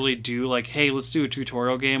very rarely do, like, hey, let's do a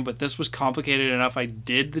tutorial game, but this was complicated enough. I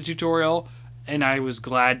did the tutorial, and I was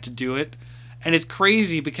glad to do it. And it's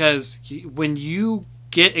crazy because when you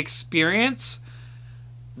get experience,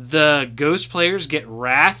 the ghost players get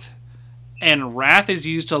wrath, and wrath is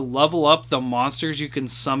used to level up the monsters you can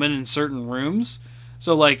summon in certain rooms.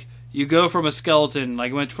 So, like, you go from a skeleton,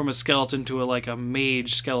 like, went from a skeleton to a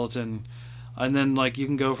mage skeleton, and then, like, you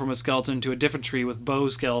can go from a skeleton to a different tree with bow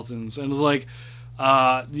skeletons, and it's like,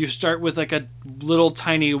 you start with, like, a little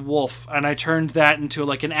tiny wolf, and I turned that into,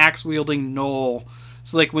 like, an axe-wielding gnoll.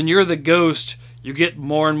 So, like, when you're the ghost, you get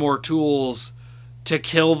more and more tools to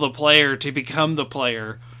kill the player, to become the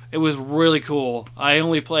player. It was really cool. I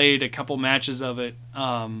only played a couple matches of it.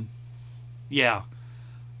 Yeah,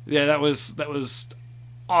 that was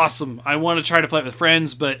awesome. I want to try to play it with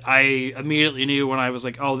friends, but I immediately knew when I was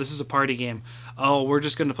like, oh, this is a party game. Oh, we're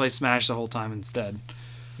just going to play Smash the whole time instead.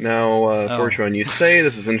 Now, Fortune, you say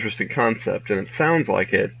this is an interesting concept, and it sounds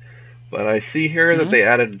like it, but I see here that they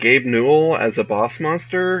added Gabe Newell as a boss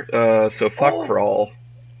monster, so fuck Crawl.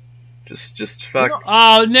 Just fuck.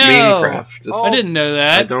 Oh, no! Minecraft. I didn't know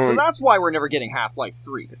that. So that's why we're never getting Half-Life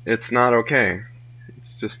 3. It's not okay.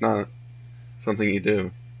 It's just not something you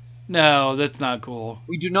do. No, that's not cool.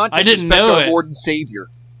 We do not I didn't disrespect know our it. Lord and Savior.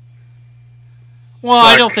 Well,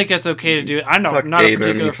 I don't think that's okay to do. I'm not a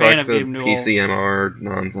particular fan of Gabe Newell. PCMR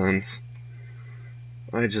nonsense.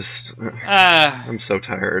 I'm so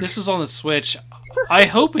tired. This was on the Switch. I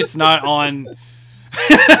hope it's not on...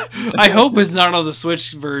 I hope it's not on the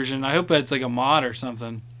Switch version. I hope it's like a mod or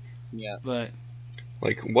something. Yeah. But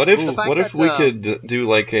like, what if we could do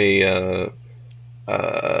like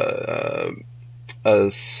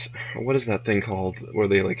what is that thing called where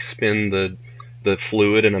they like spin the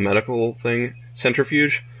fluid in a medical thing?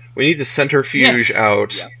 Centrifuge. We need to centrifuge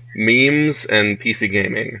out memes and PC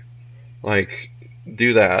gaming. Like,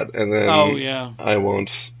 do that, and then I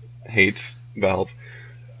won't hate Valve.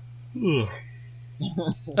 Ugh.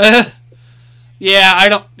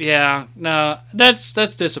 No,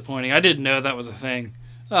 that's disappointing. I didn't know that was a thing.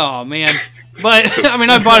 Oh man, but I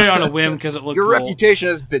mean, I bought it on a whim because it looked Your cool. reputation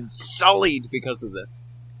has been sullied because of this.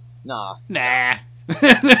 Nah.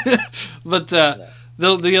 But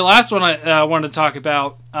the last one I wanted to talk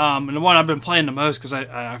about, and the one I've been playing the most because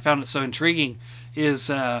I found it so intriguing,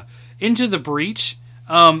 is Into the Breach.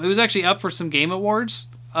 It was actually up for some game awards.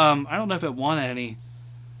 I don't know if it won any.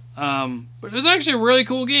 But it was actually a really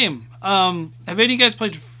cool game. Have any of you guys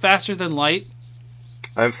played Faster Than Light?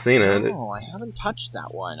 I've seen it. Oh, I haven't touched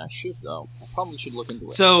that one. I should, though. I probably should look into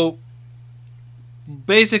it. So,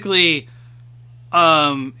 basically,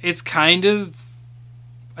 it's kind of...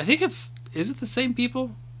 I think it's... Is it the same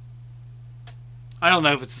people? I don't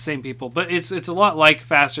know if it's the same people, but it's a lot like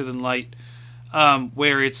Faster Than Light,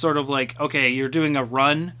 where it's sort of like, okay, you're doing a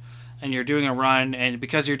run, and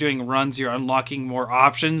because you're doing runs, you're unlocking more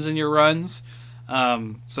options in your runs,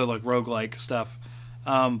 so like roguelike stuff.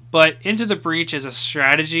 But Into the Breach is a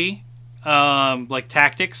strategy, like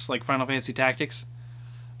tactics, like Final Fantasy Tactics.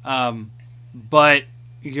 But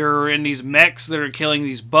you're in these mechs that are killing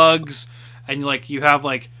these bugs, and you have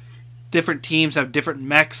like different teams have different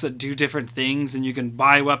mechs that do different things, and you can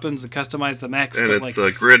buy weapons and customize the mechs. And but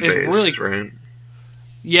it's grid-based, really, right?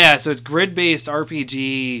 Yeah, so it's grid-based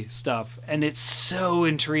RPG stuff, and it's so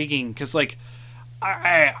intriguing because like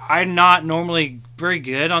I'm not normally very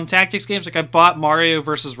good on tactics games. Like I bought Mario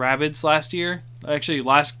vs. Rabbids last year. Actually,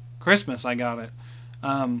 last Christmas I got it.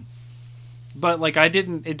 But like it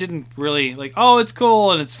didn't really like. Oh, it's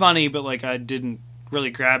cool and it's funny, but like I didn't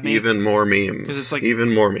really grab me. Even more memes. Because it's like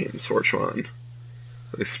even more memes, Forchuan.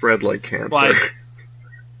 They spread like cancer. Like,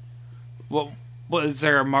 what is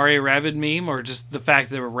there a Mario Rabbid meme or just the fact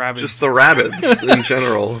that there were rabbits? Just the rabbits in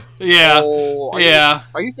general. Yeah. Oh, yeah.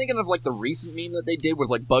 Are you thinking of like the recent meme that they did with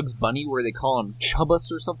like Bugs Bunny where they call him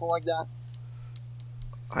Chubbas or something like that?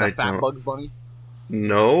 Fat Bugs Bunny?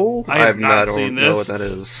 No, I have not seen this. Know what that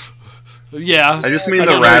is. Yeah. I just mean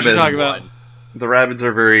the rabbits. The rabbits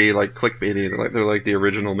are very like clickbaity. They're like the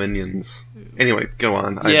original Minions. Anyway, go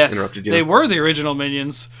on. I interrupted you. They were the original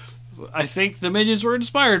Minions. I think the Minions were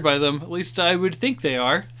inspired by them. At least I would think they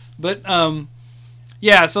are. But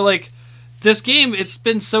yeah. So like this game, it's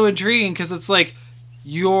been so intriguing because it's like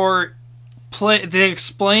They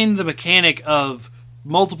explain the mechanic of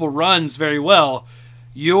multiple runs very well.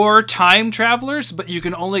 You're time travelers, but you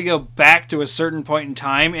can only go back to a certain point in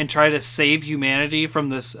time and try to save humanity from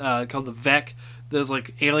this called the Vec. There's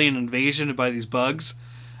like alien invasion by these bugs,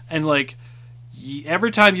 and like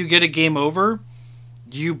every time you get a game over,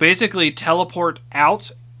 you basically teleport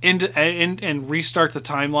out into and restart the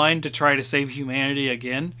timeline to try to save humanity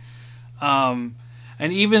again. And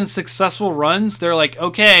even successful runs, they're like,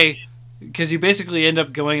 okay, because you basically end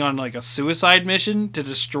up going on like a suicide mission to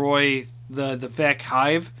destroy the Vec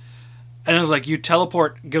hive, and it was like you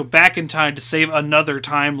go back in time to save another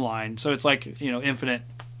timeline. So it's like, infinite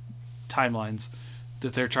timelines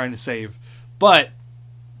that they're trying to save. But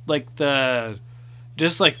like the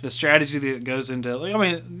strategy that goes into, like, I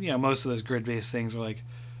mean, most of those grid based things are like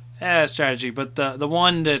strategy, but the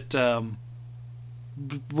one that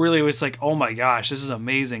really was like, oh my gosh, this is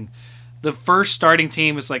amazing. The first starting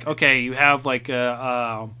team is like, okay, you have like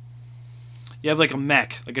a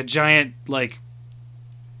mech, like a giant, like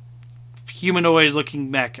humanoid looking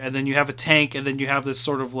mech, and then you have a tank, and then you have this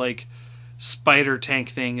sort of like spider tank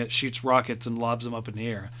thing that shoots rockets and lobs them up in the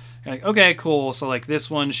air. You're like, okay, cool. So like this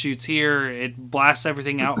one shoots here, it blasts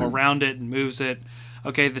everything out around it and moves it.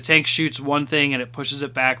 Okay, the tank shoots one thing and it pushes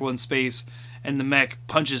it back one space, and the mech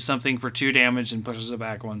punches something for 2 damage and pushes it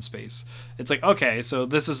back one space. It's like, okay, so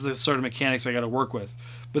this is the sort of mechanics I got to work with.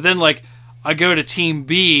 But then like I go to Team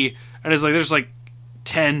B, and it's like there's like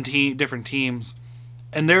 10 different teams,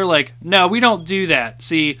 and they're like, no, we don't do that.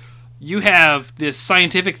 See, you have this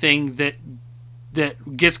scientific thing that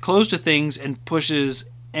gets close to things and pushes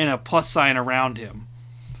in a plus sign around him.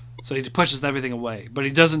 So he pushes everything away, but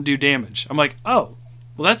he doesn't do damage. I'm like, oh,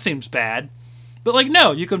 well, that seems bad. But like,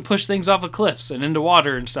 no, you can push things off of cliffs and into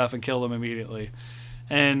water and stuff and kill them immediately.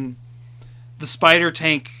 And the spider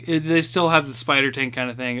tank, they still have the spider tank kind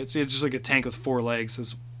of thing. It's just like a tank with 4 legs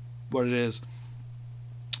is what it is.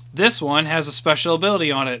 This one has a special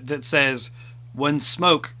ability on it that says when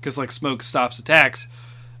smoke, because like smoke stops attacks,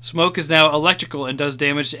 smoke is now electrical and does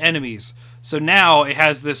damage to enemies. So now it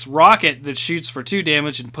has this rocket that shoots for 2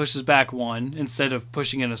 damage and pushes back 1 instead of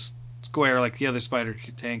pushing in a square like the other spider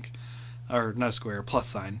tank. Or not a square, plus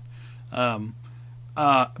sign.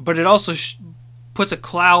 But it also puts a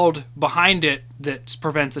cloud behind it that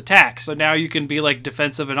prevents attacks. So now you can be like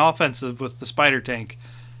defensive and offensive with the spider tank.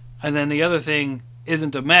 And then the other thing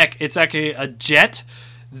isn't a mech, it's actually a jet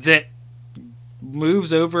that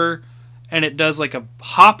moves over, and it does like a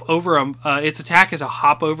hop over its attack is a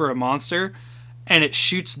hop over a monster, and it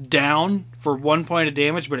shoots down for 1 point of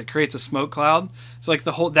damage, but it creates a smoke cloud. So like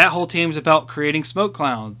that whole team's about creating smoke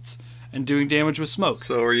clouds and doing damage with smoke.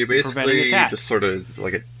 So are you basically just sort of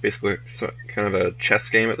like basically kind of a chess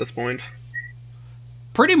game at this point?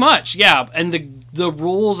 Pretty much, yeah. And the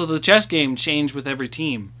rules of the chess game change with every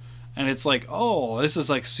team, and it's like, oh, this is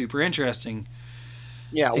like super interesting.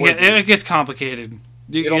 Yeah, it gets complicated.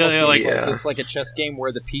 It almost seems like it's like a chess game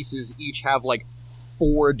where the pieces each have like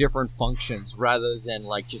 4 different functions rather than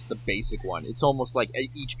like just the basic one. It's almost like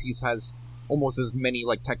each piece has almost as many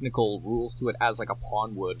like technical rules to it as like a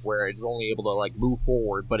pawn would, where it's only able to like move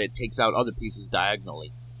forward, but it takes out other pieces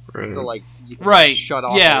diagonally. Right. So like you can like, shut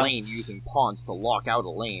off a lane using pawns to lock out a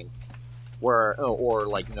lane, or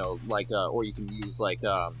like or you can use like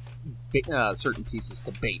certain pieces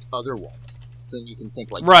to bait other ones. So then you can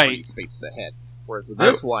think like 3 spaces ahead. Whereas with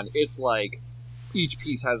this one, it's like each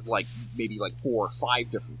piece has like maybe like 4 or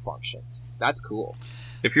 5 different functions. That's cool.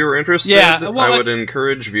 If you were interested, I would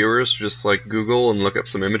encourage viewers to just like Google and look up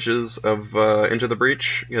some images of Into the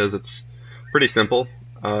Breach, because it's pretty simple,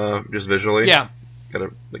 just visually. Yeah. Got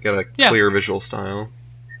a clear visual style.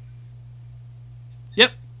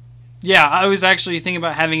 Yep. Yeah, I was actually thinking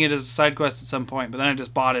about having it as a side quest at some point, but then I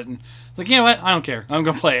just bought it and like, you know what? I don't care. I'm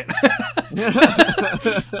gonna play it.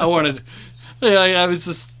 I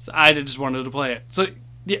just wanted to play it. So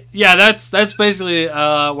yeah, that's basically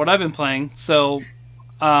what I've been playing. So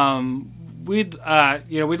we'd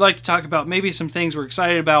like to talk about maybe some things we're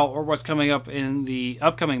excited about or what's coming up in the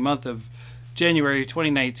upcoming month of January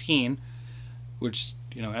 2019, which,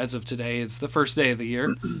 as of today, it's the first day of the year.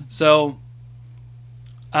 So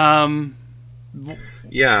we had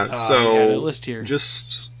a list here.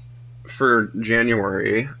 Just for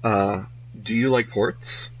January, do you like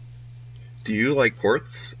ports? Do you like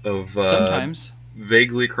ports of sometimes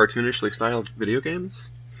vaguely cartoonishly styled video games?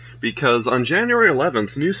 Because on January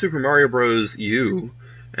 11th, New Super Mario Bros. U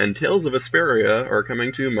and Tales of Vesperia are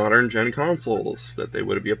coming to modern gen consoles that they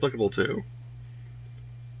would be applicable to.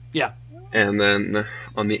 Yeah. And then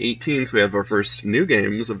on the 18th, we have our first new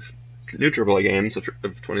AAA games of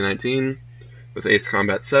 2019 with Ace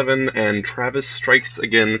Combat 7 and Travis Strikes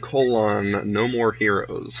Again: No More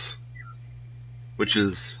Heroes, which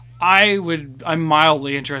is... I'm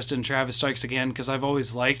mildly interested in Travis Strikes Again because I've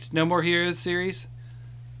always liked No More Heroes series,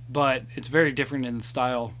 but it's very different in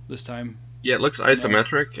style this time. Yeah, it looks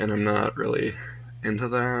isometric, and I'm not really into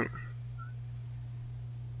that.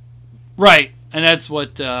 Right, and that's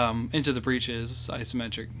what Into the Breach is,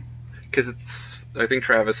 isometric. Because I think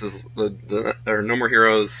Travis is or No More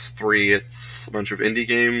Heroes 3. It's a bunch of indie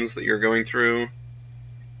games that you're going through.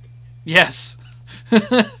 Yes.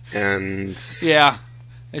 And yeah,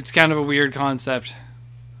 it's kind of a weird concept.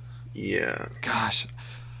 Yeah. Gosh,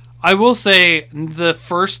 I will say the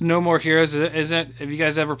first No More Heroes isn't. Have you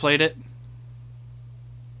guys ever played it?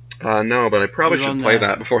 No, but I probably should play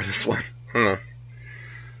that before this one. Huh.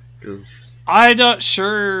 Because I'm not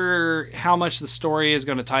sure how much the story is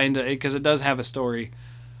going to tie into it, because it does have a story.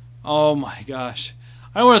 Oh my gosh.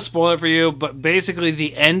 I don't want to spoil it for you, but basically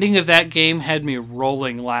the ending of that game had me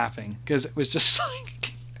rolling laughing, because it was just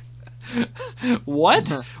like... What?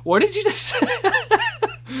 What did you just...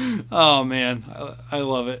 Oh man, I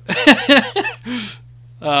love it.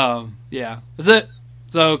 Yeah. That's it.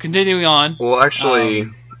 So, continuing on. Well, actually,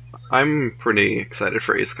 I'm pretty excited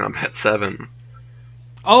for Ace Combat 7.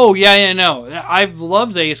 Oh, yeah, no. I've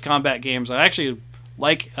loved Ace Combat games. I actually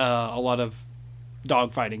like a lot of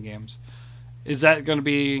dogfighting games. Is that going to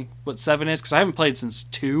be what 7 is? Because I haven't played since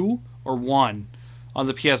 2 or 1 on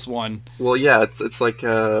the PS1. Well, yeah, it's like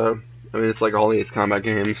it's like all the Ace Combat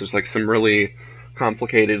games. There's like some really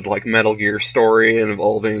complicated like Metal Gear story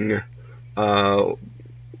involving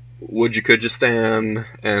Wujikujistan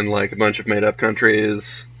and like a bunch of made up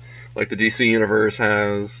countries like the DC universe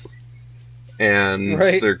has. And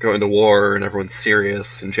they're going to war, and everyone's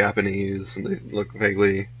serious and Japanese, and they look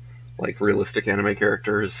vaguely like realistic anime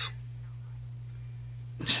characters.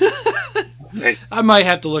 I might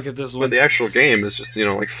have to look at this one. But the actual game is just,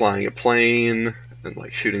 like flying a plane and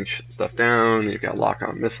like shooting stuff down. And you've got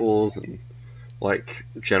lock-on missiles and like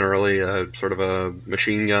generally a sort of a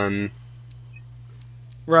machine gun.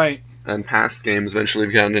 Right. And past games eventually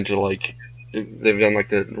have gotten into like they've done like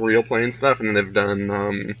the real plane stuff, and then they've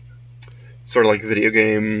done sort of like video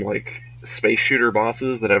game like space shooter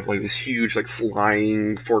bosses that have like these huge like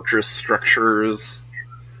flying fortress structures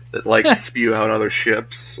that like spew out other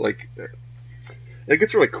ships. Like it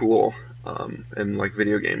gets really cool and like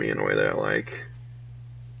video gamey in a way that I like.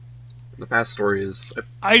 The past story is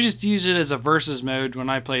I just used it as a versus mode when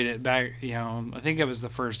I played it back. I think it was the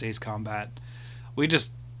first Ace Combat.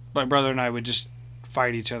 My brother and I would just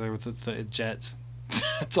fight each other with the jets.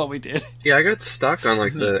 That's all we did. Yeah, I got stuck on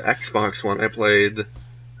like the Xbox one. I played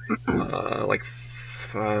like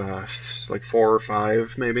 4 or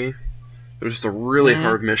 5 maybe. It was just a really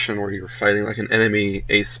hard mission where you were fighting like an enemy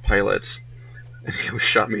ace pilot, and he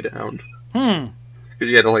shot me down. Because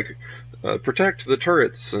you had to like protect the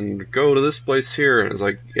turrets and go to this place here, and it was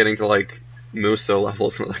like getting to like Muso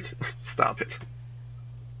levels, and like stop it.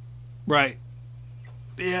 Right.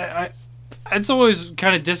 Yeah, it's always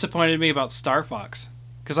kind of disappointed me about Star Fox,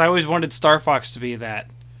 because I always wanted Star Fox to be that,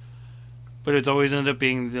 but it's always ended up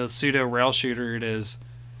being the pseudo rail shooter it is.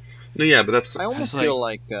 No, yeah, but that's... I almost feel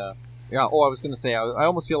like... I was going to say, I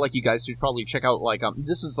almost feel like you guys should probably check out, like,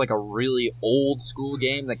 this is like a really old school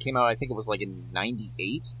game that came out, I think it was like in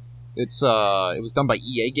 98. It was done by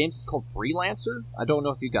EA Games. It's called Freelancer. I don't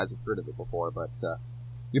know if you guys have heard of it before, but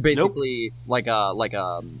you're basically like a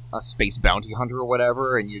space bounty hunter or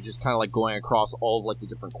whatever, and you're just kind of like going across all of like the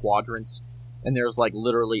different quadrants. And there's like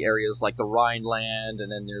literally areas like the Rhineland,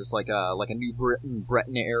 and then there's like a New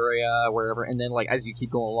Breton area, wherever. And then like as you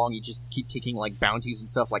keep going along, you just keep taking like bounties and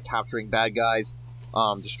stuff, like capturing bad guys,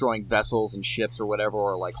 destroying vessels and ships or whatever,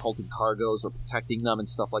 or like halting cargoes or protecting them and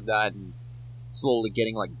stuff like that, and slowly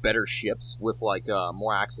getting like better ships with like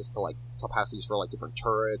more access to like capacities for like different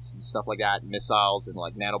turrets and stuff like that, and missiles and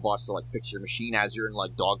like nanobots to like fix your machine as you're in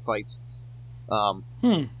like dogfights.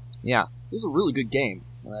 Yeah, this is a really good game.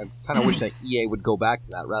 And I kind of wish that EA would go back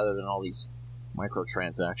to that rather than all these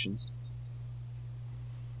microtransactions.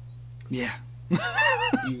 Yeah.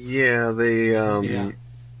 Yeah, they...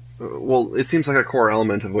 Well, it seems like a core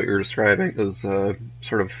element of what you're describing is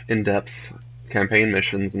sort of in-depth campaign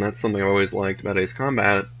missions, and that's something I always liked about Ace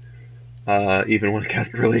Combat, even when it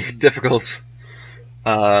got really difficult,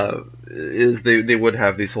 is they would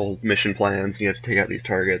have these whole mission plans, and you have to take out these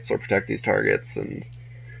targets or protect these targets, and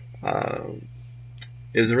Uh,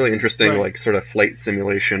 it was a really interesting, Right. like, sort of flight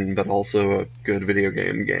simulation, but also a good video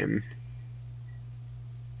game.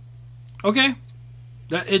 Okay.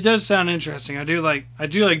 It does sound interesting. I do like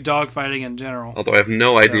dogfighting in general. Although I have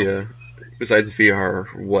no idea, besides VR,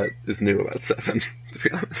 what is new about 7, to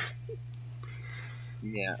be honest.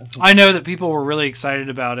 Yeah. I know that people were really excited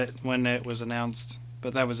about it when it was announced,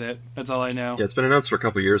 but that was it. That's all I know. Yeah, it's been announced for a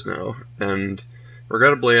couple years now, and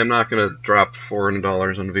regrettably, I'm not going to drop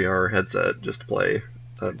 $400 on a VR headset just to play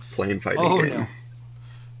a plane fighting game.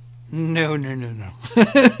 No. No.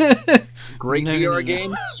 Great No, no, VR no, no.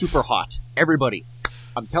 game, super hot. Everybody,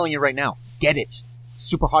 I'm telling you right now, get it.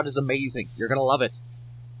 Super hot is amazing. You're gonna love it.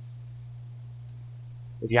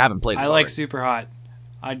 If you haven't played it I like already. Super Hot.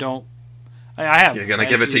 I don't. I have. You're gonna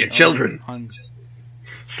give it to your actually children. on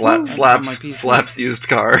Slaps my PC. slaps used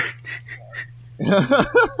car.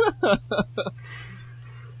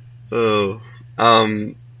 Oh,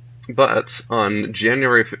 but on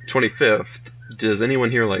January 25th, does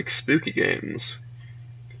anyone here like spooky games?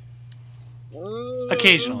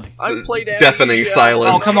 Occasionally. I've played Deafening Amnesia.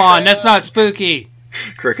 silence. Oh, come on. That's not spooky.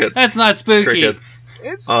 Crickets. That's not spooky. Crickets.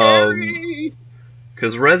 It's scary.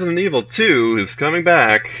 Because Resident Evil 2 is coming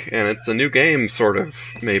back, and it's a new game, sort of,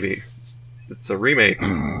 maybe. It's a remake.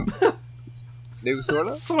 New sort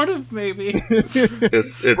of. Sort of, maybe.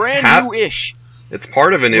 It's Brand new-ish. It's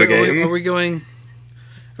part of a new game. Are we going?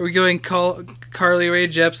 Carly Rae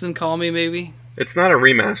Jepsen? Call me, maybe. It's not a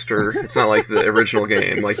remaster. It's not like the original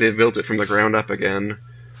game. Like, they've built it from the ground up again.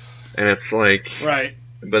 And it's like... Right.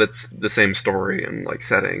 But it's the same story and, like,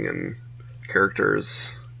 setting and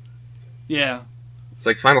characters. Yeah. It's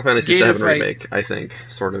like Final Fantasy Gator VII fight. Remake, I think,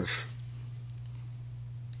 sort of.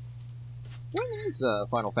 When is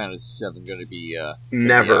Final Fantasy VII going to be?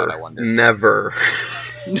 Never. out, I wonder? Never.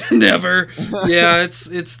 Never. Yeah,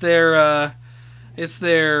 it's their.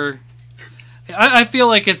 I feel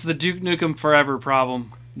like it's the Duke Nukem Forever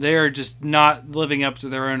problem. They're just not living up to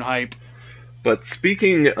their own hype. But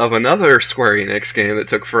speaking of another Square Enix game that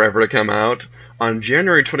took forever to come out, on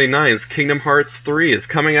January 29th, Kingdom Hearts 3 is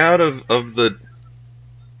coming out of the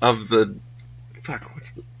fuck,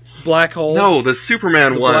 what's the... Black hole. No, the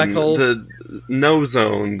Superman The one, black hole? the no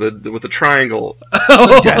zone, with the triangle.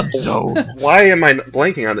 Dead Zone. Why am I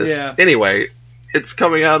blanking on this? Yeah. Anyway, it's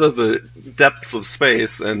coming out of the depths of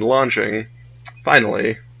space and launching,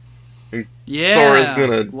 finally. Yeah. Sora's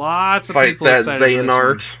gonna lots of Fight people that excited for this one.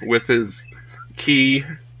 Xehanort with his key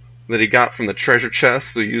that he got from the treasure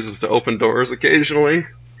chest that he uses to open doors occasionally.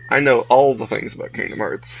 I know all the things about Kingdom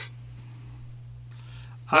Hearts.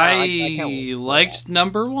 I can't wait for liked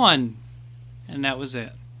number 1, and that was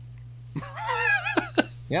it.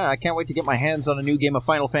 Yeah, I can't wait to get my hands on a new game of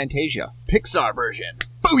Final Fantasia. Pixar version.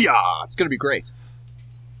 Booyah! It's going to be great.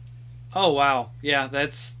 Oh wow, yeah,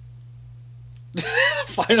 that's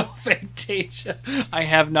Final Fantasia. I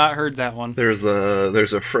have not heard that one. There's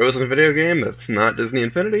a Frozen video game that's not Disney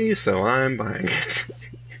Infinity, so I'm buying it.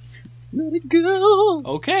 Let it go.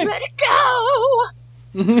 Okay. Let it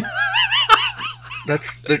go.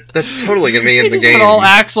 That's totally gonna be in They the just game. put all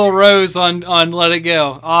Axl Rose on Let It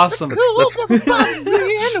Go. Awesome. Cool, everybody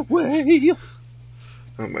ran away.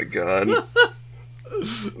 Oh my god.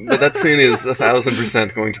 But that scene is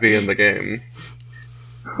 1,000% going to be in the game.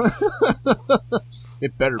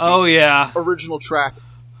 It better be. Oh yeah. Original track.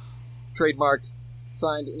 Trademarked.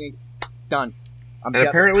 Signed in ink. Done. I'm And got the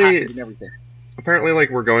apparently- patent and everything. Apparently, like,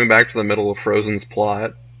 we're going back to the middle of Frozen's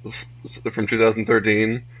plot from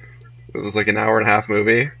 2013. It was like an hour and a half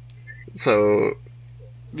movie. So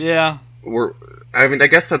Yeah. I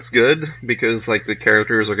guess that's good because like the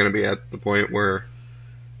characters are going to be at the point where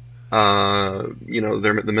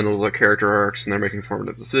they're at the middle of their character arcs and they're making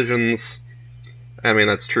formative decisions. I mean,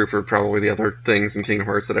 that's true for probably the other things in Kingdom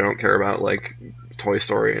Hearts that I don't care about, like Toy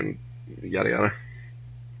Story and yada yada.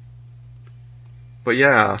 But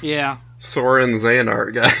yeah, Yeah. Sora and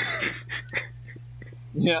Xehanort, guys.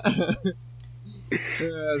 Yeah.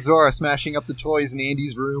 Zora smashing up the toys in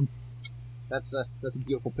Andy's room. That's a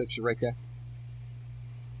beautiful picture right there.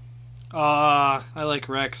 I like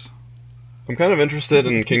Rex. I'm kind of interested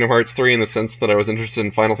in Kingdom Hearts 3 in the sense that I was interested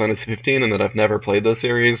in Final Fantasy 15 and that I've never played those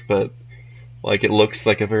series, but like it looks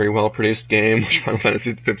like a very well-produced game, which Final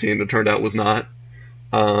Fantasy 15 it turned out was not.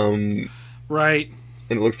 Right.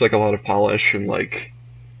 And it looks like a lot of polish and like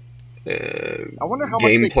I wonder how much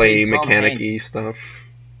they gameplay paid Tom mechanic-y Hanks. stuff.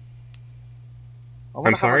 I wonder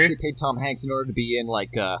I'm how sorry? much they paid Tom Hanks in order to be in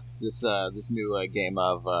like this new game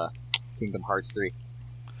of Kingdom Hearts 3.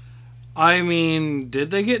 I mean, did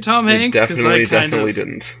they get Tom They Hanks? 'Cause I definitely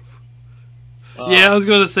didn't. Yeah, I was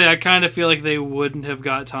going to say I kind of feel like they wouldn't have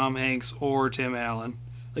got Tom Hanks or Tim Allen.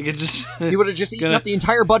 Like it just He would have just eaten up the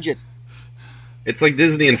entire budget. It's like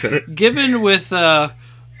Disney Infinite. Given with Tim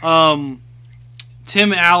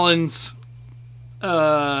Allen's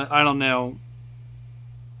I don't know,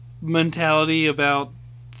 mentality about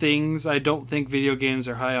things, I don't think video games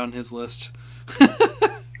are high on his list.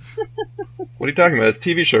 What are you talking about? His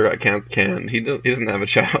TV show got canned. He doesn't have a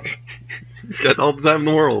job. He's got all the time in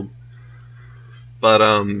the world. But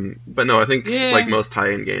no, I think like most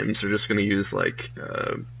high-end games, they're just going to use like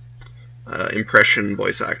impression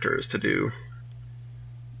voice actors to do.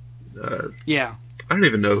 Yeah. I don't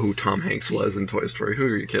even know who Tom Hanks was in Toy Story. Who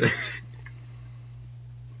are you kidding?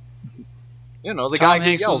 You know, the Tom guy who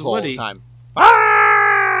Hanks yells was all Woody. the time.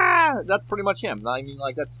 Ah! That's pretty much him. I mean,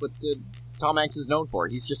 like, that's what Tom Hanks is known for.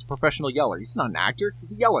 He's just a professional yeller. He's not an actor.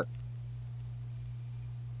 He's a yeller.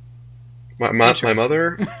 My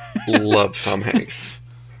mother loves Tom Hanks.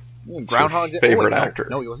 Groundhog Day. Favorite actor.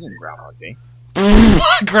 No, he wasn't in Groundhog Day.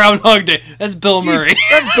 Groundhog Day. That's Bill Murray.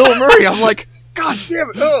 That's Bill Murray. I'm like, God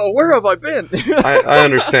damn it! Oh, where have I been? I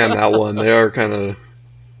understand that one. They are kind of,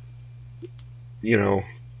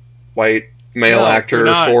 white male actor,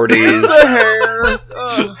 40s. It's the hair.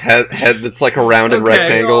 Head that's like a rounded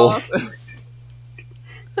rectangle.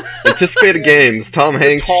 Anticipated games. Tom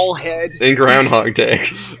Hanks. Tall head. In Groundhog Day.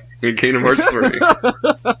 In Kingdom Hearts 3.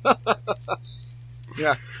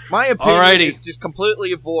 Yeah. My opinion Alrighty. is just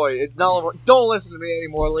completely void. Don't listen to me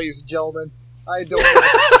anymore, ladies and gentlemen. I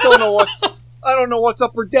don't know what's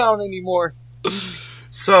up or down anymore.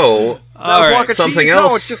 So, All right. something cheese? else.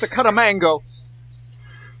 No, it's just a cut of mango.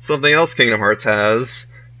 Something else Kingdom Hearts has.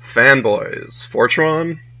 Fanboys.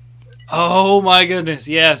 Fortron? Oh my goodness,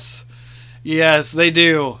 yes. Yes, they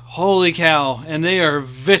do. Holy cow. And they are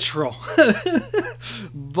vitriol.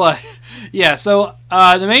 But, yeah, so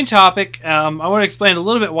the main topic, I want to explain a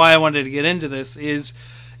little bit why I wanted to get into this, is,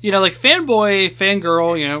 like fanboy,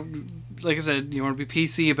 fangirl, like I said, you want to be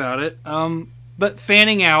PC about it, but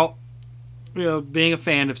fanning out, being a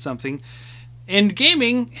fan of something, and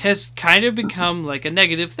gaming has kind of become like a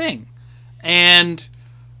negative thing. And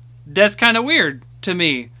that's kind of weird to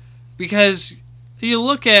me, because you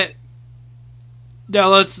look at... Now,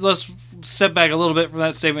 let's step back a little bit from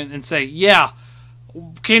that statement and say, yeah,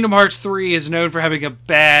 Kingdom Hearts 3 is known for having a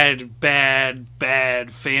bad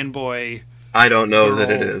fanboy. I don't know that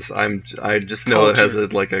it is. I just know it has a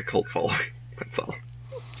cult following. That's all.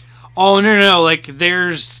 Oh, no. Like,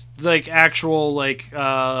 there's, like, actual, like,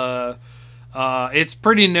 it's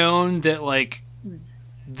pretty known that, like,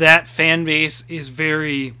 that fan base is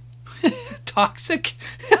very toxic,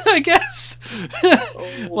 I guess.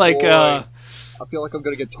 Oh, like, boy. I feel like I'm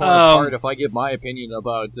going to get torn apart if I give my opinion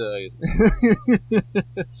about... I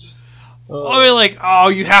mean, like,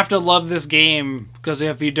 you have to love this game, because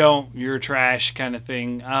if you don't, you're trash kind of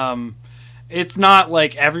thing. It's not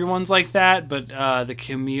like everyone's like that, but the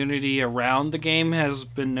community around the game has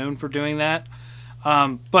been known for doing that.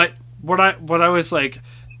 But what I was like,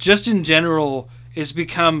 just in general, is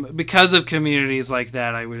because of communities like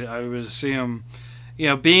that, I would assume,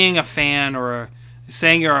 being a fan or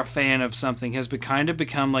saying you're a fan of something has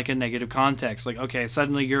become like a negative context. Like, okay,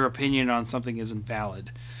 suddenly your opinion on something isn't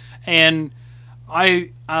valid. And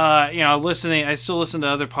I still listen to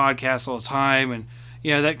other podcasts all the time, and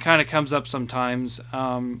that kind of comes up sometimes.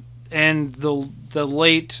 And the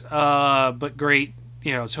late but great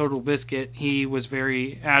Total Biscuit, he was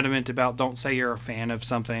very adamant about don't say you're a fan of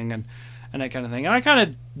something and that kind of thing. And I kind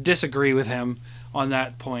of disagree with him on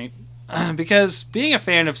that point, because being a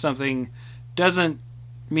fan of something doesn't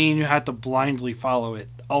mean you have to blindly follow it,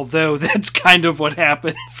 although that's kind of what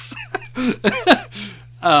happens.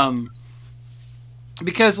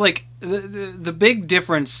 Because like the big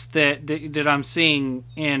difference that I'm seeing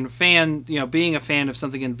in being a fan of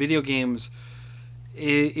something in video games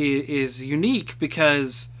is unique,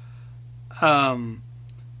 because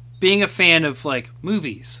being a fan of like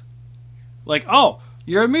movies, like, oh,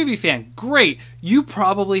 you're a movie fan, great, you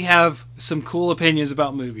probably have some cool opinions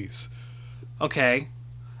about movies. Okay.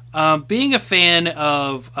 Being a fan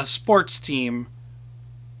of a sports team,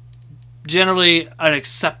 generally an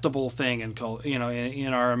acceptable thing in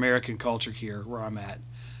our American culture here where I'm at.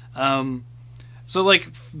 So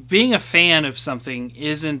like being a fan of something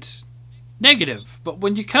isn't negative, but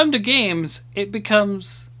when you come to games, it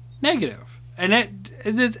becomes negative, and I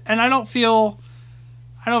don't feel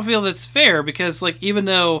that's fair, because like even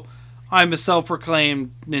though I'm a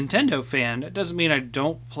self-proclaimed Nintendo fan, it doesn't mean I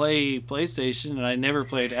don't play PlayStation, and I never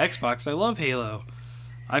played Xbox. I love Halo.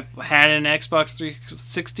 I've had an Xbox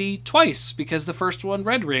 360 twice, because the first one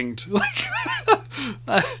red ringed.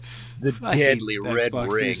 The deadly red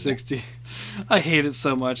Xbox ring. 360. I hate it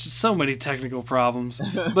so much. So many technical problems.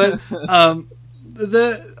 But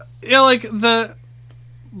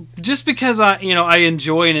just because I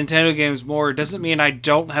enjoy Nintendo games more doesn't mean I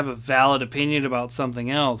don't have a valid opinion about something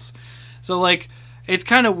else. So like it's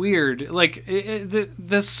kind of weird. Like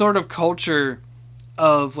this sort of culture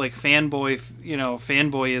of like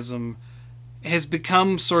fanboyism has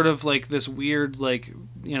become sort of like this weird like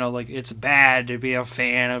like it's bad to be a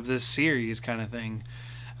fan of this series kind of thing.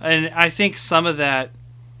 And I think some of that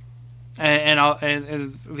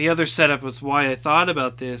and the other setup was why I thought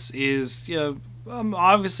about this is I'm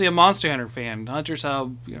obviously a Monster Hunter fan. Hunter's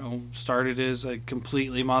Hub, started as a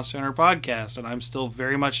completely Monster Hunter podcast, and I'm still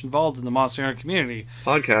very much involved in the Monster Hunter community.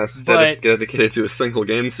 Podcasts dedicated to a single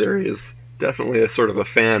game series, definitely a sort of a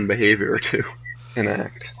fan behavior to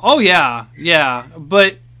enact. Oh yeah,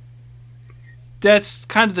 but that's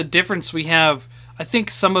kind of the difference we have. I think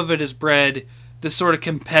some of it is bred this sort of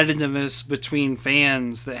competitiveness between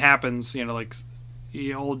fans that happens, like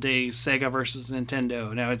the old days Sega versus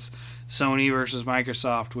Nintendo. Now it's Sony versus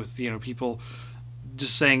Microsoft with people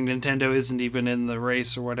just saying Nintendo isn't even in the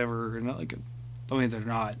race or whatever. And like, I mean, they're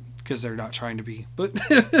not because they're not trying to be. But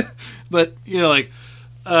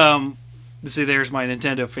see, there's my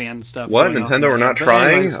Nintendo fan stuff. What, Nintendo are not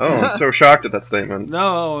trying? Anyways. Oh, I'm so shocked at that statement.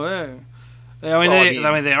 No. I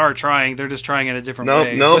mean, they are trying. They're just trying in a different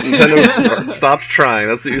way. No, Nintendo stopped trying.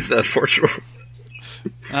 That's what you said, for sure.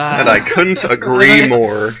 And I couldn't agree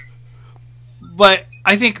more. But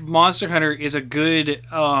I think Monster Hunter is a good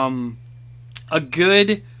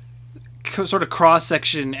sort of cross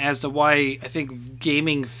section as to why I think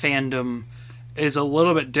gaming fandom is a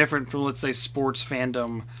little bit different from, let's say, sports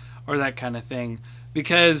fandom or that kind of thing.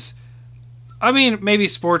 Because I mean, maybe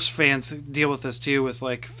sports fans deal with this too, with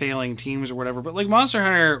like failing teams or whatever. But like Monster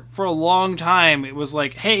Hunter, for a long time, it was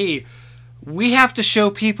like, hey, we have to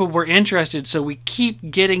show people we're interested, so we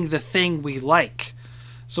keep getting the thing we like.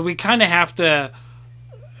 So we kind of have to,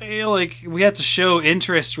 we have to show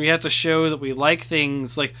interest. We have to show that we like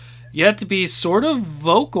things. Like, you have to be sort of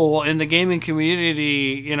vocal in the gaming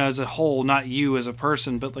community, as a whole, not you as a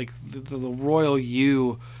person, but like the royal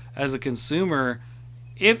you as a consumer,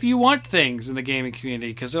 if you want things in the gaming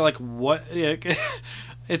community. Because they're like, what?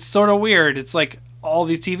 It's sort of weird. It's like all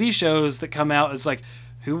these TV shows that come out, it's like,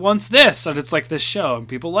 who wants this? And it's like this show, and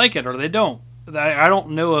people like it or they don't. I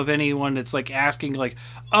don't know of anyone that's like asking like,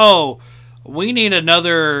 oh, we need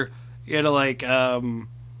another,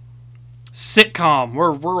 sitcom.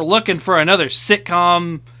 We're looking for another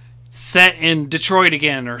sitcom set in Detroit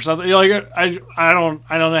again or something. Like I don't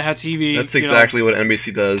know how TV. That's exactly what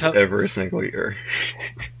NBC does every single year.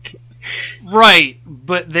 Right,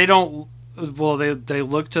 but they don't. Well, they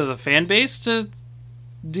look to the fan base to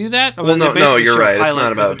do that. Well, no, you're right. It's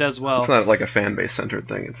not about. It does well. It's not like a fan base centered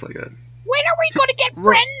thing. It's like a. When are we going to get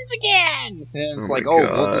friends again? And it's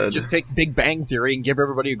we'll just take Big Bang Theory and give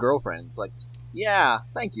everybody a girlfriend. It's like, yeah,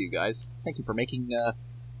 thank you guys. Thank you for making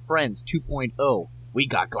Friends 2.0. We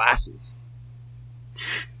got glasses.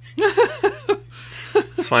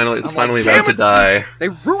 It's finally about to die. They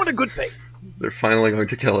ruined a good thing. They're finally going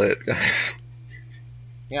to kill it, guys.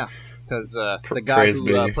 Yeah, because the guy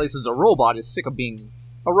who plays a robot is sick of being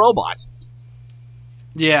a robot.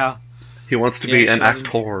 Yeah. He wants to be an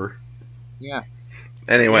actor. Yeah.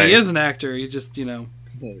 Anyway. He is an actor. He just, is a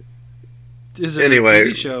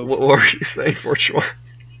TV show. What were you saying, Fortune?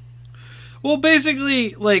 Well,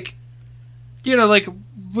 basically, we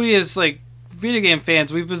as, video game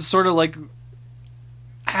fans, we've been sort of,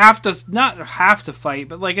 not have to fight,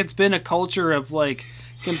 but, it's been a culture of,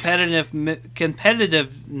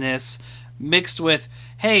 competitiveness mixed with,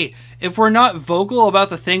 hey, if we're not vocal about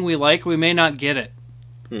the thing we like, we may not get it.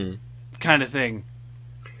 Kind of thing.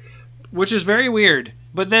 Which is very weird.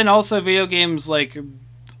 But then also video games,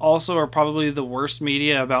 also are probably the worst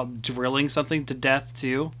media about drilling something to death,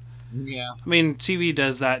 too. Yeah. I mean, TV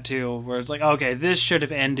does that, too, where it's like, okay, this should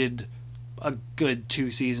have ended a good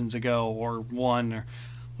 2 seasons ago, or 1, or,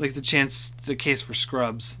 the case for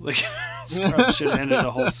Scrubs. Scrubs should have ended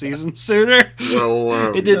a whole season sooner.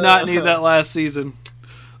 Well, it did not need that last season.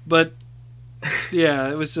 But, yeah,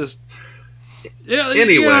 it was just... Yeah,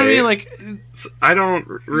 anyway, you know what I mean? I don't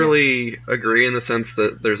really agree in the sense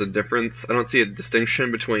that there's a difference. I don't see a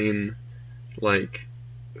distinction between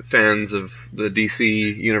fans of the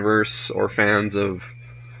DC universe or fans of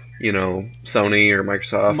Sony or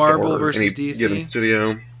Microsoft Marvel or versus any DC. given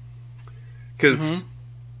studio. Because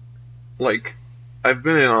I've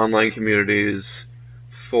been in online communities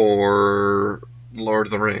for Lord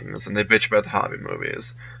of the Rings, and they bitch about the Hobbit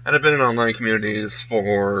movies, and I've been in online communities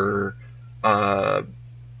for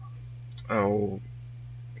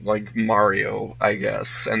like Mario, I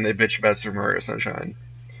guess, and they bitch about Super Mario Sunshine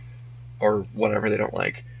or whatever they don't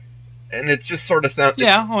like. And it's just sort of sound.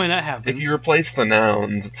 Yeah, I mean that happens. If you replace the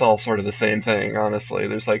nouns, it's all sort of the same thing. Honestly,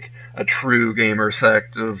 there's like a true gamer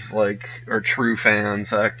sect of like, or true fan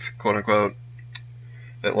sect, quote unquote,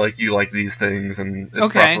 that like you like these things and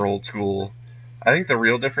it's proper old school. I think the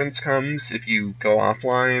real difference comes if you go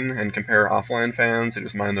offline and compare offline fans who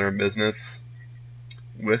just mind their own business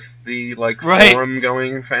with the like forum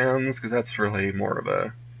going fans, because that's really more of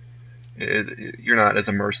a you're not as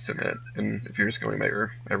immersed in it, and if you're just going about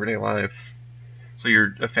your everyday life, so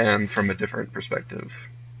you're a fan from a different perspective.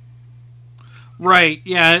 Right.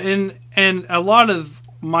 Yeah, and a lot of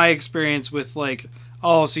my experience with like,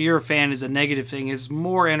 oh, so you're a fan is a negative thing, is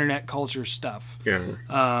more internet culture stuff. Yeah.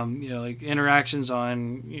 Like interactions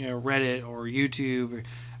on Reddit or YouTube,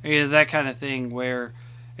 or that kind of thing, where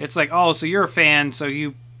it's like, oh, so you're a fan, so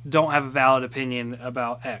you don't have a valid opinion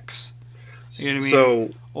about X. You know what I mean? So,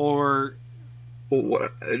 or, well,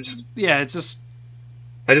 what? It's just.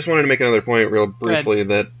 I just wanted to make another point real briefly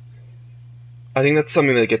that I think that's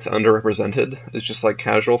something that gets underrepresented. It's just like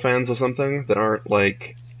casual fans of something that aren't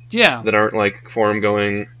like. Yeah. That aren't like forum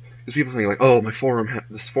going. Because people think like, oh, my forum,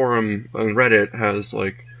 this forum on Reddit has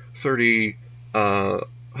like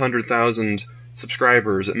 100,000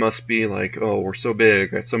 subscribers. It must be like, oh, we're so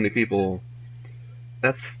big, got so many people.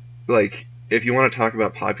 That's like, if you want to talk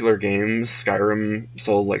about popular games, Skyrim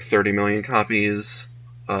sold like 30 million copies.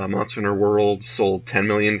 Monster Hunter World sold 10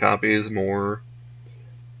 million copies more.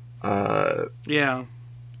 Yeah.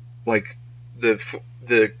 Like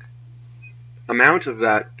the amount of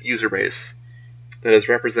that user base that is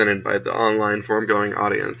represented by the online forum-going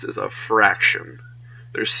audience is a fraction.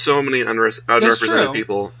 There's so many underrepresented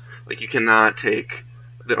people. Like, you cannot take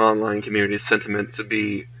the online community's sentiment to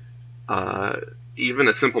be even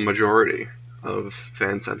a simple majority of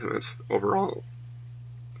fan sentiment overall.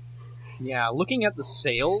 Yeah, looking at the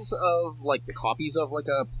sales of like the copies of like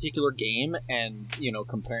a particular game and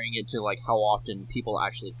comparing it to like how often people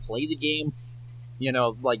actually play the game,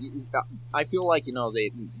 like I feel like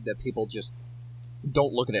that people just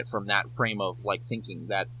don't look at it from that frame of like thinking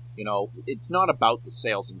that it's not about the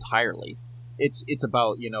sales entirely. It's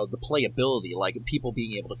about the playability, like people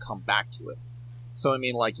being able to come back to it. So I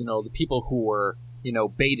mean, like the people who were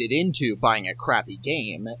baited into buying a crappy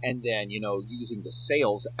game and then using the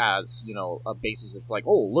sales as a basis. It's like,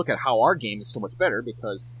 oh, look at how our game is so much better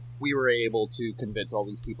because we were able to convince all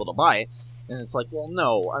these people to buy it. And it's like, well,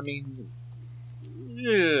 no, I mean,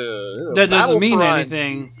 that doesn't mean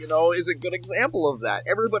anything. Is a good example of that.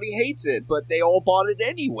 Everybody hates it, but they all bought it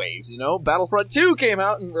anyways. Battlefront 2 came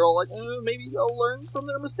out, and we're all like, maybe they'll learn from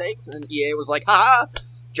their mistakes. And EA was like, ha,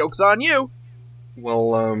 joke's on you.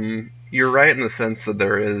 Well, you're right in the sense that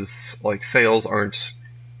there is like sales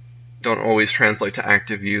don't always translate to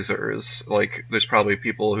active users. Like, there's probably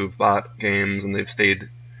people who've bought games and they've stayed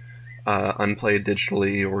unplayed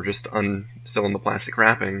digitally or just still in the plastic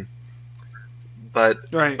wrapping.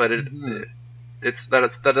 But that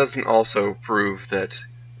doesn't also prove that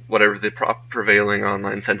whatever the prevailing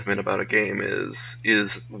online sentiment about a game is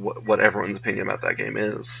what everyone's opinion about that game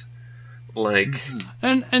is. Like,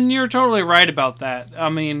 and you're totally right about that. I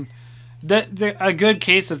mean, a good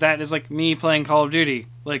case of that is like me playing Call of Duty.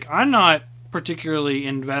 Like, I'm not particularly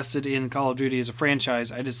invested in Call of Duty as a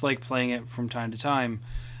franchise. I just like playing it from time to time,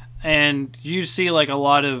 and you see like a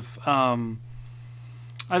lot of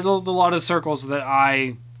circles that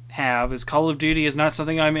I have is Call of Duty is not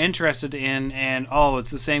something I'm interested in, and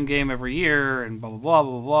it's the same game every year, and blah blah blah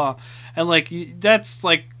blah blah, and like that's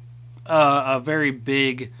like a very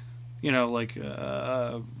big,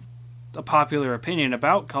 a popular opinion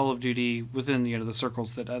about Call of Duty within the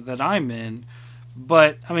circles that I'm in.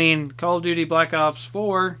 But I mean, Call of Duty Black Ops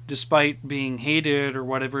 4, despite being hated or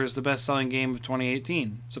whatever, is the best-selling game of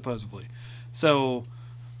 2018 supposedly. So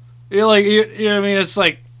you know what I mean? It's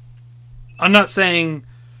like, I'm not saying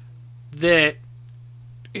that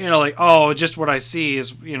just what I see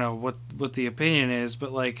is what the opinion is,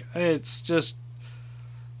 but like it's just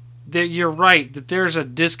that you're right that there's a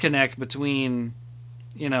disconnect between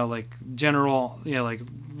like general, like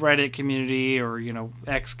Reddit community or,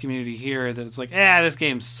 X community here that it's like, this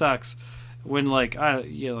game sucks. When like,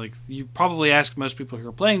 you probably ask most people who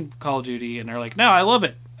are playing Call of Duty and they're like, no, I love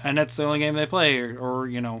it. And that's the only game they play.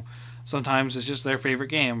 Or sometimes it's just their favorite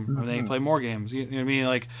game or they play more games. You know what I mean?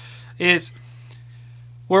 Like, it's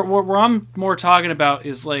where I'm more talking about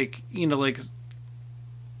is like, like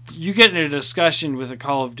you get in a discussion with a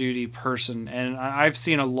Call of Duty person, and I've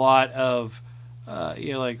seen a lot of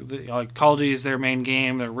like Call of Duty is their main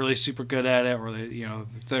game. They're really super good at it,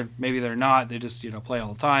 or maybe they're not. They just play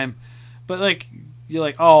all the time. But like you're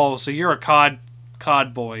like, oh, so you're a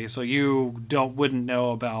COD boy, so you wouldn't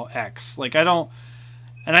know about X. Like I don't,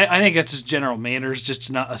 and I think it's just general manners, just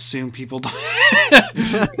to not assume people don't.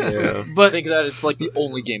 Yeah. But I think that it's like the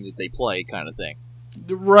only game that they play, kind of thing.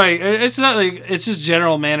 right, it's not like it's just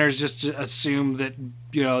general manners, just to assume that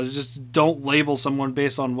just don't label someone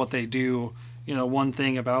based on what they do. One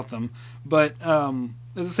thing about them, but at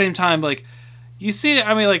the same time, like you see,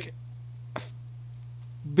 I mean, like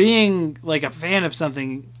being like a fan of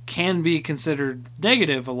something can be considered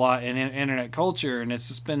negative a lot in internet culture, and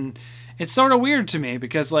it's sort of weird to me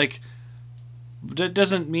because like that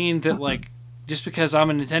doesn't mean that like just because I'm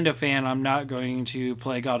a Nintendo fan, I'm not going to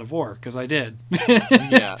play God of War because I did.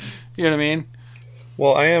 Yeah, you know what I mean?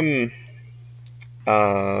 Well, I'm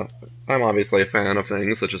obviously a fan of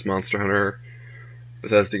things such as Monster Hunter,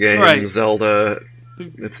 Bethesda games, Right. Zelda.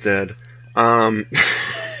 It's dead. But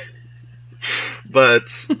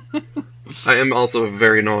I am also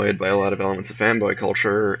very annoyed by a lot of elements of fanboy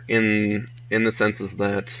culture in the senses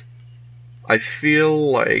that I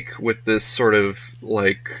feel like with this sort of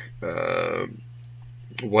like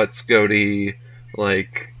what's goaty,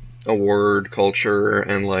 like award culture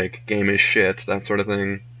and like game is shit, that sort of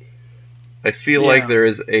thing. I feel like there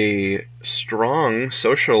is a strong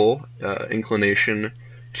social inclination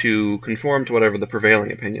to conform to whatever the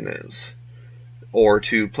prevailing opinion is, or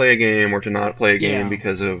to play a game or to not play a game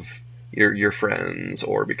because of your friends,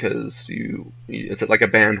 or because it's like a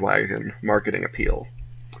bandwagon marketing appeal.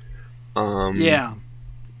 Yeah.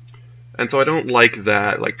 And so I don't like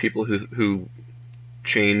that, like people who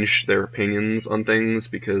change their opinions on things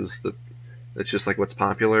because it's just like what's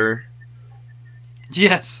popular.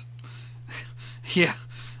 Yes. Yeah,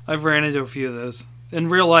 I've ran into a few of those in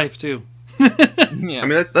real life too. yeah. I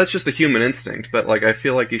mean, that's just a human instinct, but like I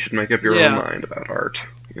feel like you should make up your own mind about art,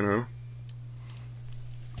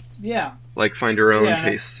 Yeah. Like find your own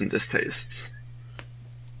tastes and distastes.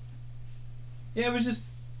 Yeah, it was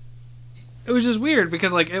just weird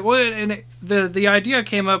because like the idea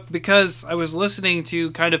came up because I was listening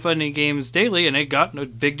to Kind of Funny Games Daily, and it got a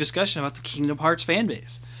big discussion about the Kingdom Hearts fan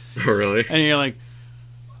base. Oh, really? And you're like,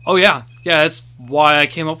 oh yeah, that's why I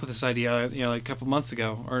came up with this idea, like a couple months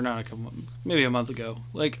ago, or not maybe a month ago.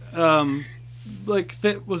 Like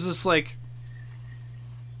that was just like,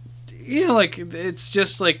 like it's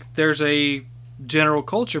just like there's a general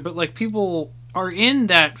culture, but like people are in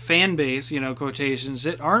that fan base, quotations,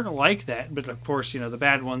 that aren't like that, but of course, the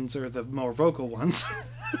bad ones are the more vocal ones.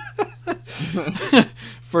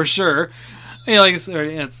 For sure.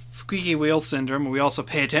 It's squeaky wheel syndrome, and we also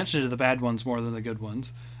pay attention to the bad ones more than the good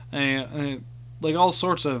ones. Like all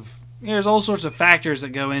sorts of, there's all sorts of factors that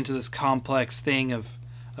go into this complex thing of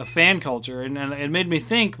fan culture, and it made me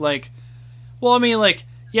think like, well, I mean, like,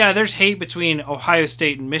 yeah, there's hate between Ohio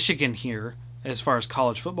State and Michigan here as far as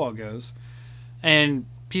college football goes, and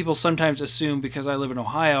people sometimes assume because I live in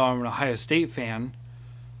Ohio, I'm an Ohio State fan.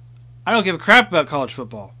 I don't give a crap about college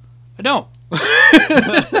football. I don't.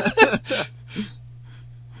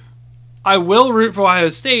 I will root for Ohio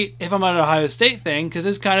State if I'm on an Ohio State thing because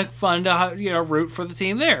it's kind of fun to root for the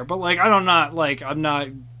team there. But like I'm not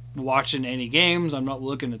watching any games. I'm not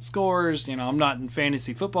looking at scores. I'm not in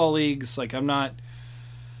fantasy football leagues. Like I'm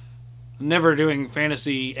never doing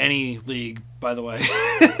fantasy any league. By the way,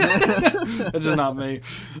 that's just not me.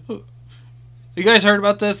 You guys heard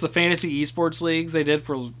about this? The fantasy esports leagues they did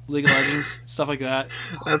for League of Legends, stuff like that.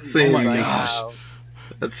 That seems. Oh my gosh.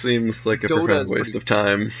 That seems like a Dota's profound waste of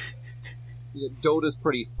time. Yeah, Dota's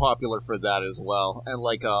pretty popular for that as well. And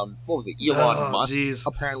like, what was it? Elon Musk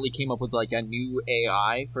apparently came up with like a new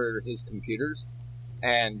AI for his computers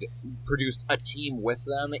and produced a team with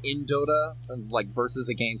them in Dota, like versus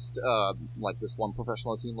against like this one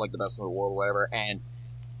professional team, like the best in the world, or whatever, and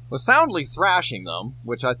was soundly thrashing them,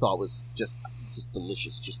 which I thought was just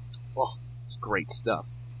delicious. It's great stuff.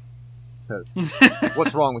 Because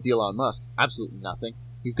what's wrong with Elon Musk? Absolutely nothing.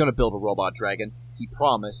 He's going to build a robot dragon. He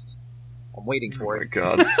promised. I'm waiting for it.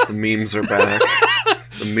 Oh my god, the memes are back.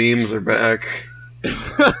 The memes are back.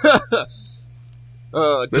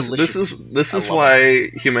 This is why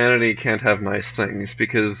humanity can't have nice things,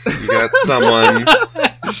 because you got someone.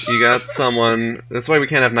 That's why we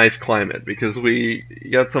can't have nice climate, because you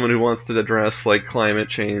got someone who wants to address like climate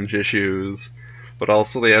change issues, but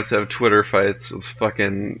also they have to have Twitter fights with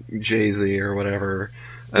fucking Jay-Z or whatever.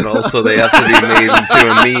 And also they have to be made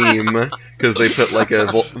into a meme because they put like a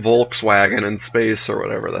Volkswagen in space or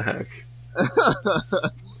whatever the heck.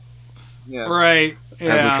 Yeah. Right.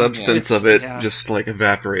 Yeah. And the substance of it just like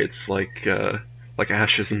evaporates like like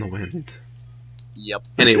ashes in the wind. Yep.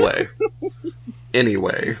 Anyway.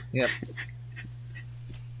 Yep.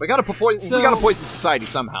 We gotta poison society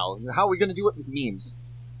somehow. How are we gonna do it with memes?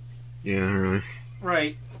 Yeah, really.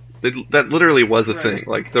 Right. That literally was a Right. thing.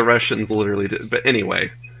 Like, the Russians literally did. But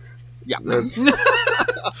anyway. Yeah. That's,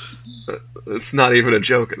 it's not even a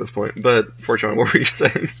joke at this point. But, Fortune, what were you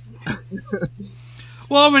saying?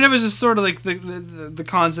 Well, I mean, it was just sort of like the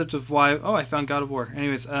concept of why. Oh, I found God of War.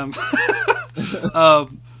 Anyways, look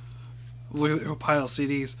at the pile of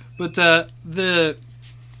CDs. But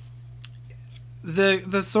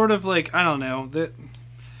the sort of like, I don't know,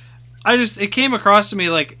 it came across to me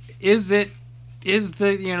like, is the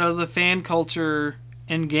the fan culture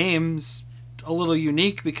in games a little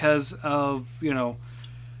unique because of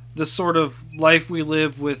the sort of life we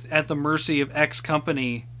live with at the mercy of X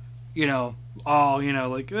company, Mega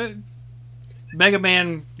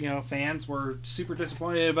Man, fans were super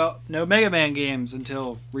disappointed about no Mega Man games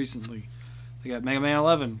until recently. They got Mega Man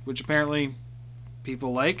 11, which apparently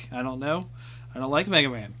people like. I don't know. I don't like Mega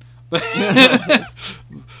Man.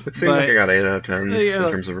 It seemed like I got 8 out of 10 Yeah.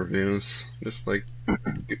 in terms of reviews. Just, like,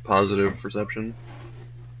 positive perception.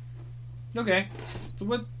 Okay. So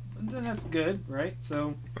then that's good, right?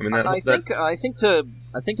 So I mean, I think to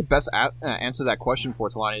best answer that question for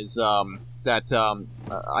Tuan is that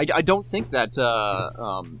I don't think that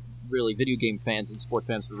really video game fans and sports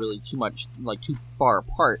fans are really too far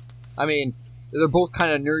apart. I mean, they're both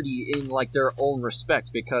kind of nerdy in like their own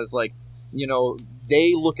respect because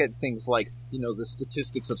they look at things like the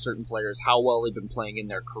statistics of certain players, how well they've been playing in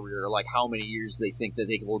their career, like how many years they think that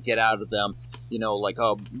they will get out of them,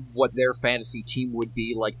 what their fantasy team would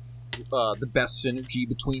be like. The best synergy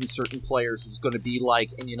between certain players was going to be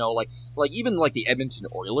like, and like even like the Edmonton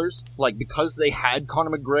Oilers, like because they had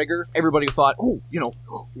Conor McGregor, everybody thought, the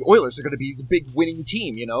Oilers are going to be the big winning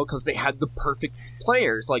team, because they had the perfect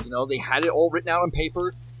players, they had it all written out on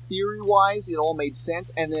paper, theory-wise, it all made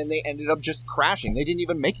sense, and then they ended up just crashing. They didn't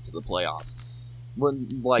even make it to the playoffs. When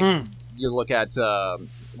you look at, oh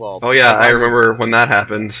yeah, I remember when that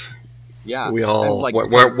happened. Yeah, we all and,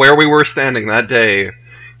 where we were standing that day.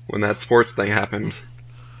 When that sports thing happened.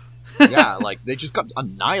 Yeah, like, they just got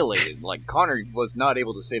annihilated. Like, Connor was not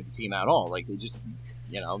able to save the team at all. Like, they just,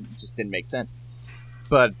 just didn't make sense.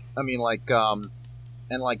 But, I mean, like, and,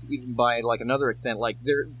 like, even by, like, another extent, like,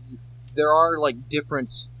 there are, like,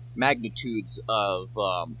 different magnitudes of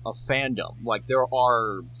fandom. Like, there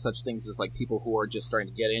are such things as, like, people who are just starting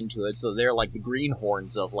to get into it. So they're, like, the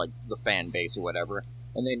greenhorns of, like, the fan base or whatever.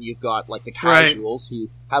 And then you've got, like, the casuals who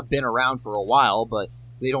have been around for a while, but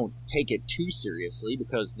they don't take it too seriously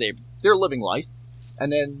because they're living life.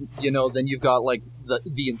 And then, then you've got like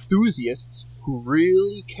the enthusiasts who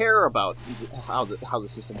really care about how the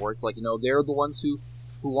system works. Like, they're the ones who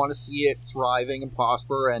want to see it thriving and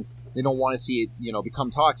prosper, and they don't want to see it,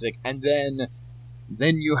 become toxic. And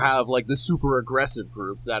then you have like the super aggressive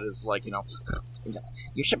group that is like,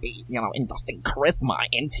 you should be, investing charisma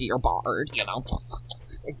into your board,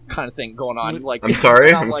 kind of thing going on. Like, I'm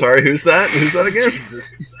sorry. Who's that? Who's that again?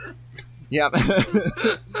 Jesus. Yeah.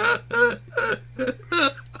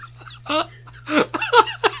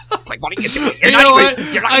 Like, what are you doing?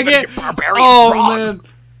 You're not even your barbarians wrong. Man.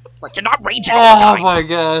 Like, you're not raging all the time. Oh my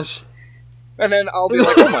gosh. And then I'll be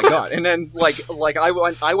like, oh my god. And then like I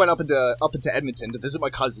went up into Edmonton to visit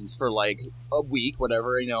my cousins for like a week,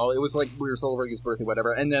 whatever. It was like we were celebrating his birthday,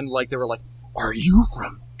 whatever. And then like they were like, "Are you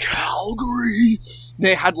from Calgary?"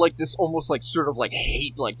 They had like this almost like sort of like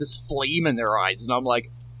hate, like this flame in their eyes, and I'm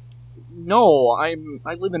like, "No, I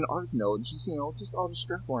live in Ardno, just just out of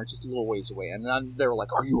Strathmore, just a little ways away." And then they were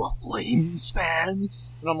like, "Are you a Flames fan?"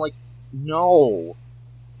 And I'm like, "No."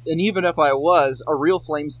 And even if I was, a real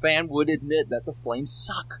Flames fan would admit that the Flames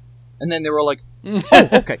suck. And then they were like, "Oh,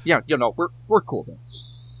 okay, yeah, we're cool then."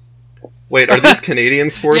 Wait, are these Canadian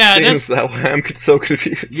sports teams? that's- Is that why I'm so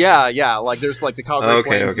confused? Yeah, like there's like the Calgary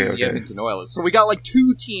Flames and the okay. Edmonton Oilers. So we got like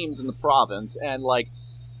two teams in the province, and like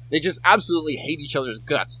they just absolutely hate each other's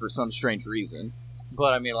guts for some strange reason.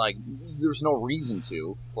 But I mean, like, there's no reason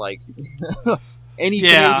to. Like, any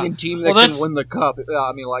Canadian team that can win the cup,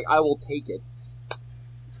 I mean, like, I will take it.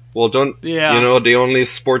 Well, Yeah. the only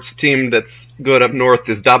sports team that's good up north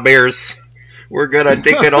is the Bears. We're gonna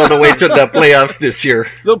take it all the way to the playoffs this year.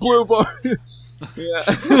 The Blue Bar. Yeah.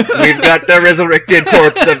 We've got the resurrected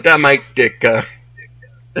corpse of the Mike Ditka.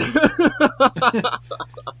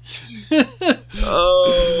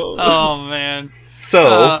 Oh man.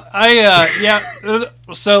 So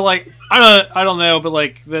So like I don't know, but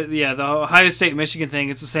like the Ohio State Michigan thing,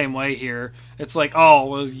 it's the same way here. It's like, oh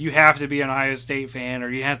well, you have to be an Ohio State fan or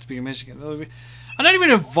you have to be a Michigan. I'm not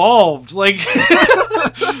even involved. Like,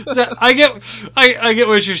 so I get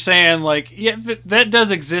what you're saying. Like, yeah, that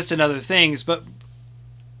does exist in other things, but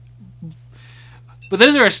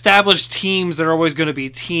those are established teams that are always going to be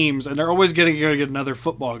teams, and they're always going to get another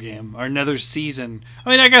football game or another season. I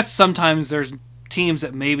mean, I guess sometimes there's teams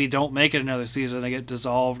that maybe don't make it another season, they get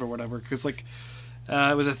dissolved or whatever. Because like,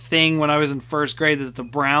 it was a thing when I was in first grade that the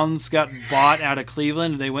Browns got bought out of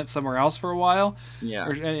Cleveland and they went somewhere else for a while. Yeah.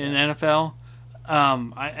 Or in NFL.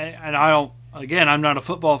 I don't. Again, I'm not a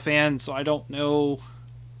football fan, so I don't know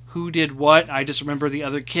who did what. I just remember the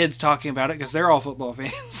other kids talking about it because they're all football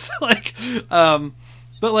fans. Like,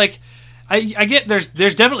 but like, I get there's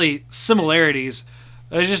definitely similarities.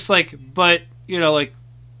 It's just like, but like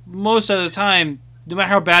most of the time, no matter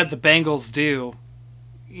how bad the Bengals do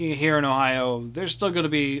here in Ohio, there's still going to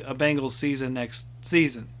be a Bengals season next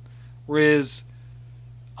season. Whereas,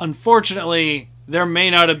 unfortunately, there may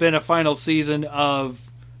not have been a final season of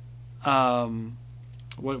final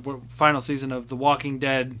season of the Walking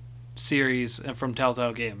Dead series from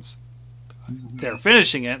Telltale Games. They're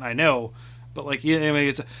finishing it, I know, but like, I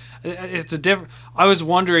mean, it's a different. I was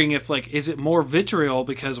wondering if like, is it more vitriol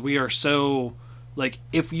because we are so like,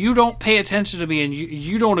 if you don't pay attention to me and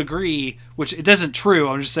you don't agree, which it isn't true.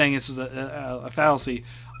 I'm just saying it's a fallacy.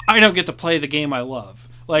 I don't get to play the game I love.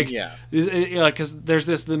 Like, yeah, because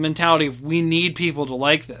there's the mentality of we need people to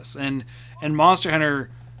like this, and Monster Hunter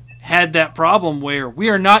had that problem where we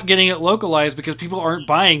are not getting it localized because people aren't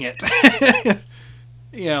buying it.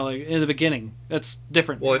 Like in the beginning, that's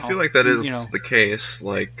different. Well, I feel like that is the case.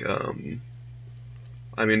 Like,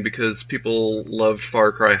 I mean, because people loved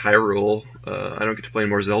Far Cry Hyrule, I don't get to play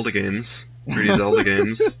more Zelda games, 3D Zelda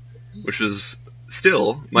games, which is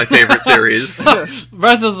still my favorite series.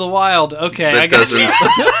 Breath of the Wild. Okay, I got you.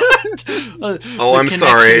 Oh, I'm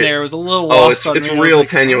sorry. There was a little lost on me. It's real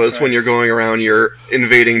tenuous when you're going around, you're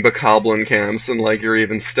invading Bokoblin camps, and like you're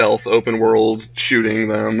even stealth open world shooting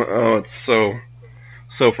them. Oh, it's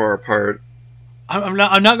so far apart. I'm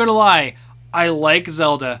not gonna lie. I like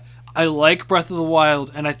Zelda. I like Breath of the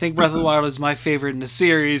Wild, and I think Breath of the Wild is my favorite in the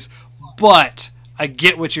series. But I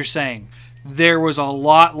get what you're saying. There was a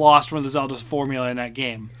lot lost from the Zelda formula in that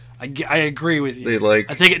game. I agree with you.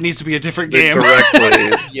 I think it needs to be a different game.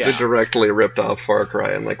 They directly ripped off Far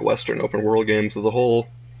Cry and like Western open world games as a whole.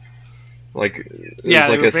 Like, it was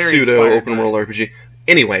like a pseudo open world RPG.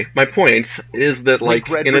 Anyway, my point is that like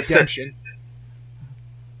Red in Redemption. a sense,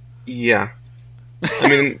 yeah. I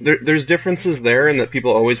mean, there's differences there in that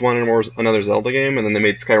people always wanted another Zelda game, and then they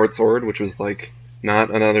made Skyward Sword, which was like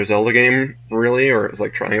not another Zelda game really, or it was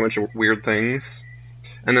like trying a bunch of weird things.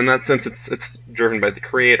 And in that sense, it's driven by the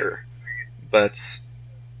creator, but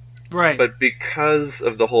because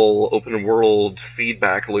of the whole open world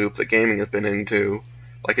feedback loop that gaming has been into,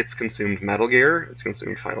 like it's consumed Metal Gear, it's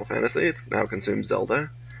consumed Final Fantasy, it's now consumed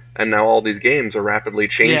Zelda, and now all these games are rapidly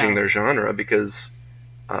changing their genre because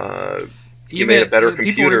you made a better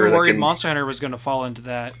computer. People were worried Monster Hunter was going to fall into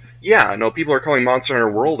that. Yeah, no, people are calling Monster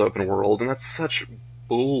Hunter World open world, and that's such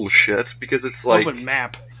bullshit because it's like open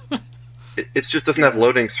map. It just doesn't have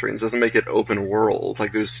loading screens. Doesn't make it open world.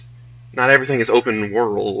 Like not everything is open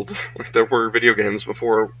world. Like there were video games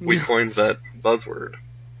before we coined that buzzword.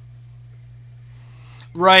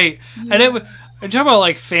 Right, and I'm talking about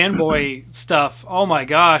like fanboy stuff. Oh my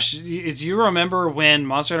gosh, do you remember when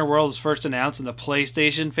Monster Hunter World was first announced and the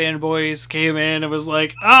PlayStation fanboys came in and was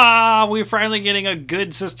like, we're finally getting a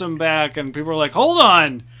good system back, and people were like, hold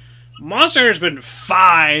on. Monster Hunter's been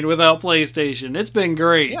fine without PlayStation. It's been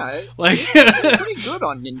great. Yeah, it's been pretty good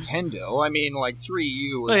on Nintendo. I mean, like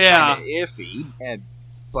 3U was kind of iffy,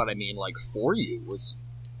 but I mean, like 4U was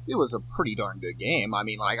a pretty darn good game. I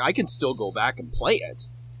mean, like I can still go back and play it.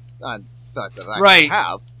 That I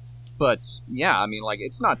have, but yeah, I mean, like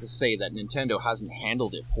it's not to say that Nintendo hasn't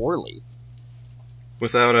handled it poorly.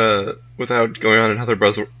 Without going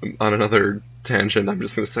on another tangent, I'm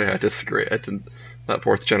just going to say I disagree. That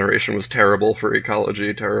fourth generation was terrible for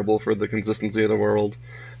ecology, terrible for the consistency of the world.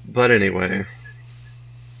 But anyway.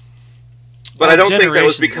 But I don't think that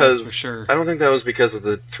was because I don't think that was because of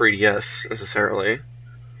the 3DS necessarily.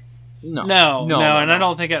 No, and I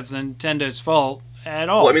don't think that's Nintendo's fault at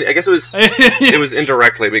all. Well, I mean, I guess it was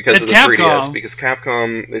indirectly because of the Capcom. 3DS, because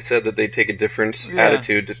Capcom, they said that they take a different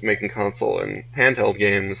attitude to making console and handheld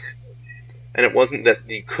games, and it wasn't that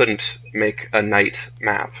you couldn't make a night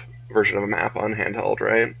map version of a map on handheld,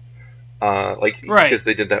 right? Because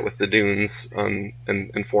they did that with the Dunes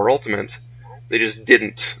in 4 Ultimate. They just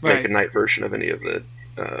didn't make a night version of any of the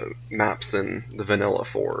maps in the vanilla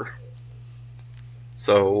 4.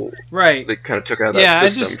 So they kind of took out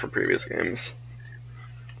that system from previous games.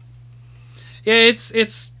 Yeah, it's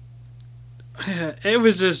it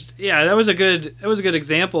was just that was a good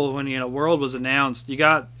example when World was announced. You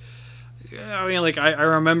got, I mean, like I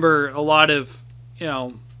remember a lot of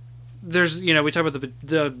there's we talk about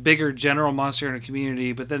the bigger general Monster Hunter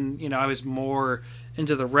community, but then I was more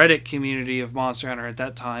into the Reddit community of Monster Hunter at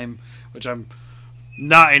that time, which I'm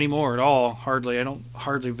not anymore at all. Hardly, I don't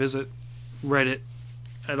hardly visit Reddit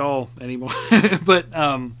at all anymore. But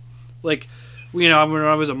like when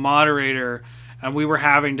I was a moderator and we were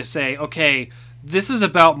having to say, okay, this is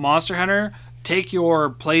about Monster Hunter. Take your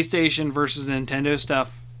PlayStation versus Nintendo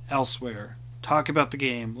stuff elsewhere. Talk about the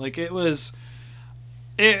game. Like it was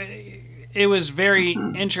very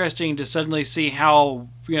interesting to suddenly see how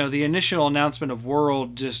the initial announcement of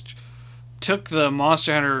World just took the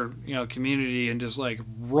Monster Hunter community and just like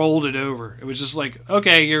rolled it over. It was just like,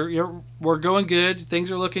 okay, we're going good,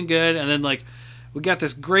 things are looking good, and then like we got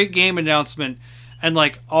this great game announcement, and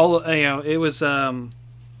like all it was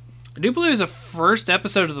I do believe it was the first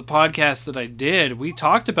episode of the podcast that I did. We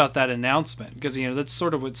talked about that announcement because that's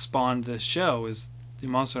sort of what spawned this show, is the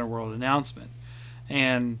Monster Hunter World announcement.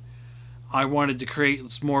 And I wanted to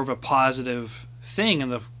create more of a positive thing in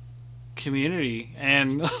the community,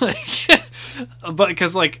 and but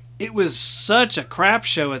because like it was such a crap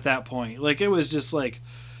show at that point, like it was just like,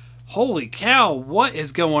 holy cow, what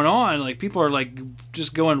is going on? Like people are like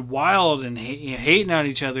just going wild and hating on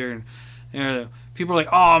each other, and people are like,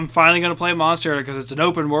 oh, I'm finally going to play Monster Hunter because it's an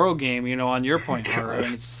open world game, on your point, Haru.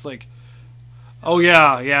 And it's just like, oh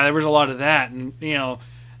yeah, there was a lot of that, and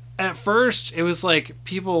at first it was like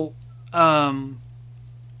people,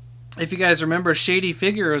 if you guys remember, Shady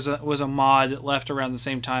Figure was a mod that left around the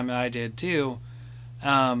same time that I did too,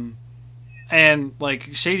 and like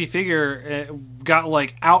Shady Figure got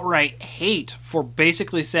like outright hate for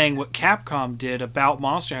basically saying what Capcom did about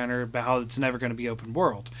Monster Hunter, about how it's never going to be open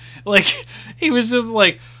world. Like he was just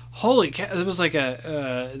like, holy cow! It was like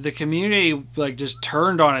the community like just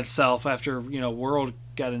turned on itself after World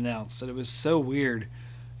got announced. And it was so weird.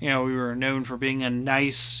 We were known for being a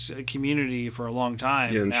nice community for a long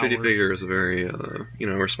time. Yeah, and Shady Figure is a very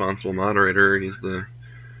responsible moderator. He's the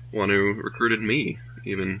one who recruited me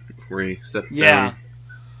even before he stepped down.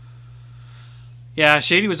 Yeah,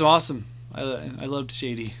 Shady was awesome. I loved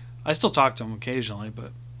Shady. I still talk to him occasionally,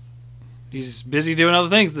 but he's busy doing other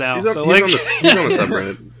things now. He's on the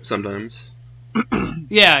subreddit sometimes.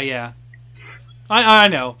 Yeah. I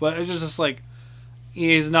know, but it's just like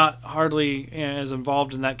he's not hardly as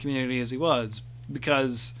involved in that community as he was,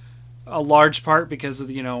 because a large part because of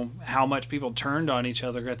how much people turned on each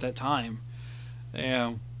other at that time.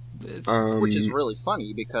 Which is really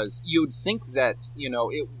funny, because you'd think that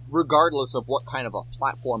regardless of what kind of a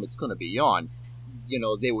platform it's going to be on,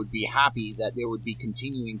 they would be happy that they would be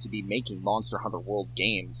continuing to be making Monster Hunter World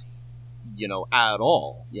games, at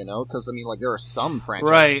all, because I mean, like, there are some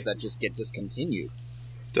franchises that just get discontinued.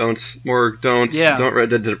 Don't Red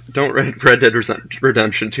Dead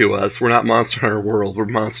Redemption to us. We're not Monster Hunter World. We're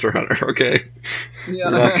Monster Hunter. Okay.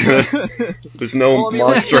 Yeah. There's no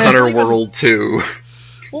Monster Hunter World 2.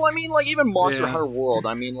 Well, I mean, like, even Monster Hunter World.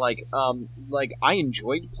 I mean, like I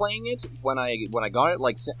enjoyed playing it when I got it,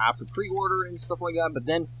 like after pre-order and stuff like that. But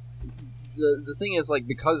then the thing is, like,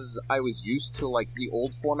 because I was used to like the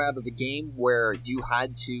old format of the game, where you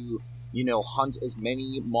had to hunt as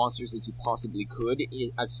many monsters as you possibly could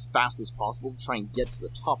as fast as possible to try and get to the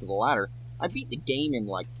top of the ladder. I beat the game in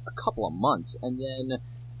like a couple of months, and then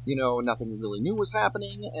nothing really new was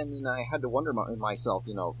happening, and then I had to wonder myself,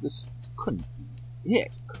 this couldn't be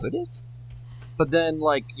it, could it? But then,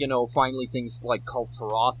 like, finally things like Cult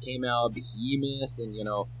Taroth came out, Behemoth, and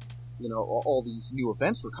all these new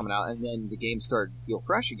events were coming out, and then the game started to feel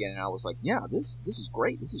fresh again, and I was like, yeah, this is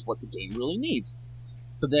great. This is what the game really needs.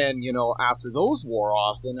 But then, after those wore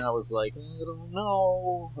off, then I was like, I don't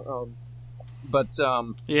know.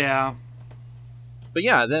 Yeah. But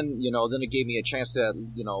yeah, then it gave me a chance to,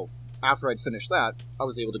 after I'd finished that, I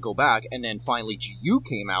was able to go back, and then finally GU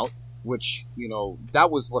came out, which,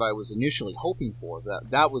 that was what I was initially hoping for.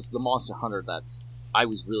 That was the Monster Hunter that I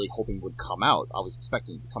was really hoping would come out. I was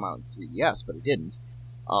expecting it to come out in 3DS, but it didn't.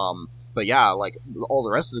 But yeah, like, all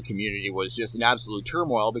the rest of the community was just in absolute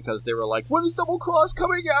turmoil, because they were like, when is Double Cross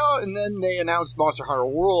coming out? And then they announced Monster Hunter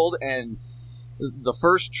World, and the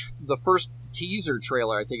first teaser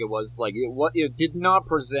trailer, I think it was, like, it did not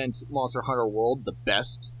present Monster Hunter World the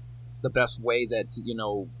best way that,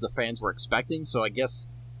 the fans were expecting. So I guess,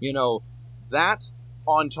 that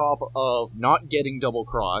on top of not getting Double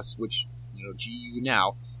Cross, which, GU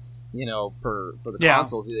now, for the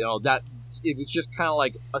consoles, that it was just kind of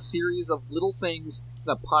like a series of little things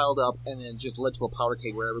that piled up, and then just led to a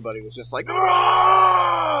powdercade where everybody was just like,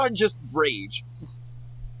 "Aah!" and just rage.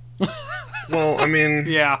 Well, I mean,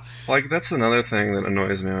 Yeah. like, that's another thing that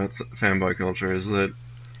annoys me about fanboy culture is that,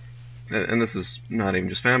 and this is not even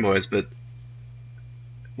just fanboys, but,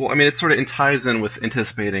 well, I mean, it sort of ties in with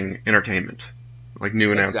anticipating entertainment. Like,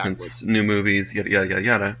 new announcements, Exactly. new movies, yada, yada, yada,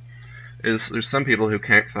 yada. There's some people who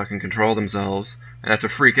can't fucking control themselves and have to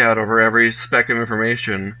freak out over every speck of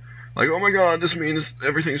information. Like, oh my god, this means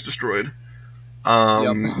everything's destroyed.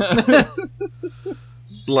 Yep.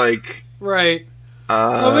 Like, Right.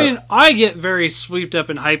 I mean, I get very swept up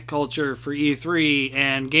in hype culture for E3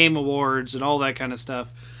 and Game Awards and all that kind of stuff.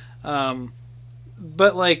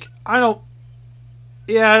 But like, I don't.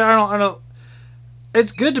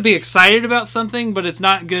 It's good to be excited about something, but it's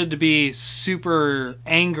not good to be super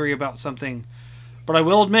angry about something. But I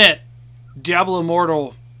will admit, Diablo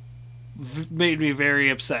Immortal made me very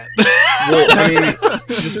upset. well, I mean,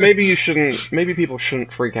 just maybe people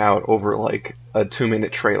shouldn't freak out over, like, a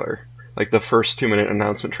 2-minute trailer. Like, the first 2-minute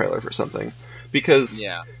announcement trailer for something. Because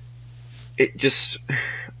Yeah. it just,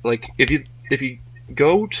 like, if you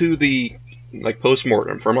go to the, like,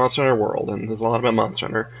 post-mortem for Monster Hunter World, and there's a lot about Monster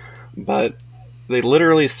Hunter, but they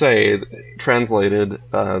literally say, translated,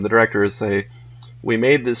 the directors say, we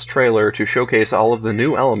made this trailer to showcase all of the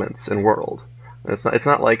new elements in World. And it's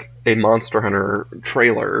not like a Monster Hunter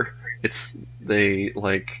trailer. They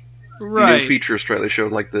Right. new features trailer. They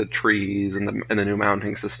showed like the trees and the new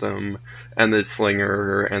mounting system and the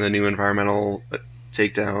slinger and the new environmental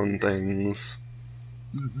takedown things.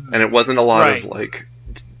 Mm-hmm. And it wasn't a lot Right. of like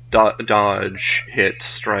dodge, hit,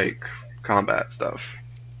 strike, combat stuff.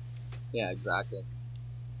 Yeah, exactly.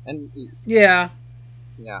 And Yeah.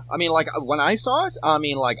 yeah, I mean, like when I saw it, I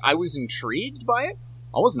mean, like I was intrigued by it.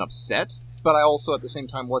 I wasn't upset, but I also at the same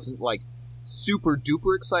time wasn't like super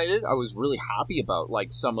duper excited. I was really happy about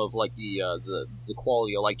like some of like the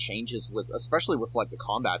quality of like changes with, especially with like the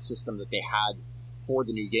combat system that they had for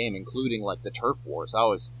the new game, including like the turf wars. I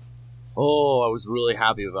was really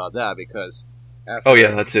happy about that because after Oh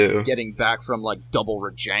yeah, that too. getting back from like double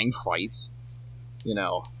Rajang fights, you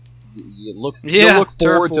know, you look Turf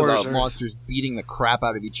forward to wars the are- monsters beating the crap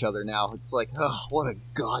out of each other. Now it's like, oh, what a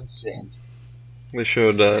godsend! They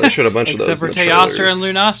showed a bunch of those. Except for in the Teostra trailers. and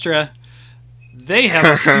Lunastra. They have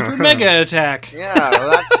a super mega attack.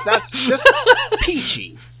 Yeah, that's just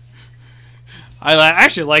peachy. I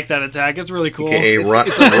actually like that attack. It's really cool. AKA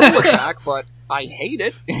It's a cool attack, but I hate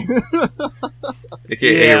it.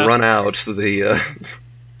 AKA Yeah. run out the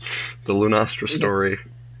Lunastra story.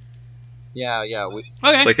 yeah.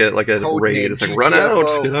 Okay. Like a Code raid. name It's like run out,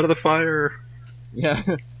 GTFO. get out of the fire. Yeah.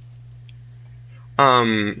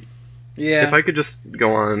 Yeah. If I could just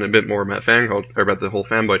go on a bit more about or about the whole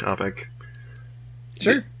fanboy topic.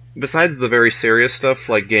 Sure. Besides the very serious stuff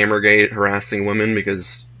like Gamergate harassing women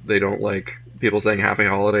because they don't like people saying Happy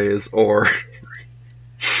Holidays, or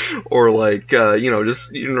like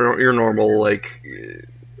just your normal like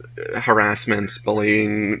harassment,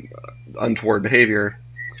 bullying, untoward behavior.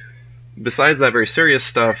 Besides that very serious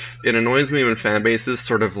stuff, it annoys me when fan bases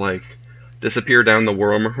sort of like disappear down the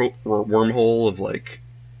wormhole of like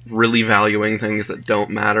really valuing things that don't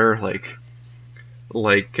matter, like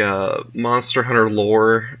Monster Hunter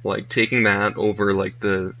lore, like taking that over like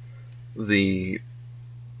the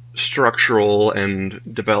structural and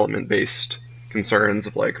development based concerns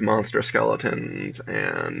of like monster skeletons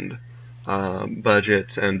and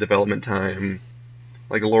budget and development time.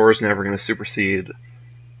 Like lore is never going to supersede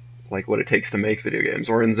like what it takes to make video games.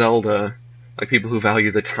 Or in Zelda, like people who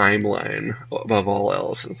value the timeline above all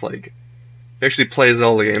else. It's like, if you actually play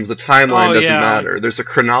Zelda games, the timeline doesn't matter. There's a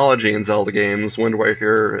chronology in Zelda games. Wind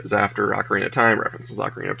Waker is after Ocarina of Time, references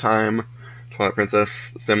Ocarina of Time. Twilight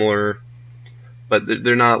Princess, similar. But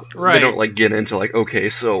they're not, Right. they don't like get into like, okay,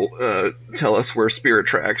 so tell us where Spirit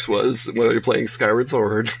Tracks was when you're playing Skyward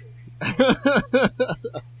Sword.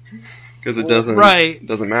 Because it doesn't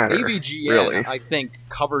matter. AVGN, really. I think,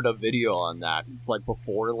 covered a video on that, like,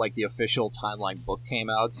 before, like, the official timeline book came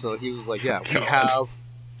out, so he was like, yeah, we God. have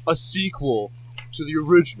a sequel to the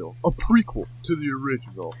original, a prequel to the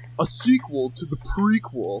original, a sequel to the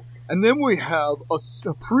prequel, and then we have a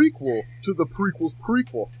prequel to the prequel's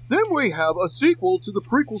prequel, then we have a sequel to the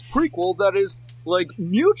prequel's prequel that is, like,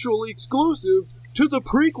 mutually exclusive to the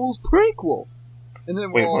prequel's prequel. And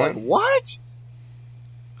then we're Wait, all what? like, what?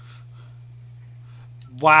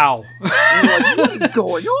 Wow. And we're like, what is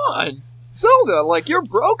going on? Zelda, like, you're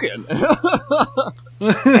broken.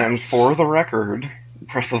 And for the record,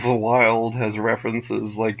 Breath of the Wild has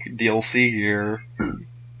references like DLC gear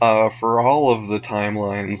for all of the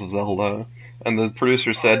timelines of Zelda, And the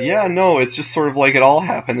producer said, "Yeah, no, it's just sort of like it all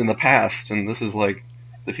happened in the past, and this is like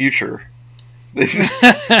the future."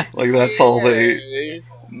 Like that's all they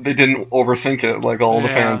didn't overthink it like all the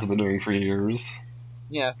fans have been doing for years.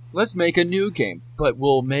 Yeah, let's make a new game, but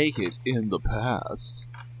we'll make it in the past.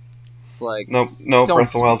 It's like no, Breath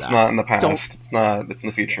of the Wild's not in the past. It's not. It's in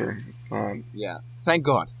the future. It's not. Yeah, thank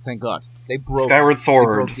God. They broke Skyward Sword.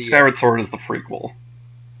 They broke Skyward Sword is the prequel.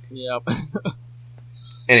 Yep.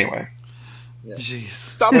 Anyway. Yeah. Jeez.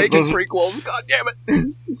 Stop making prequels. God damn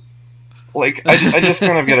it. Like, I just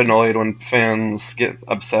kind of get annoyed when fans get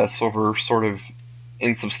obsessed over sort of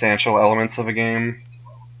insubstantial elements of a game.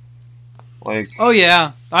 Like, oh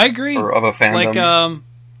yeah, I agree. Or of a fandom.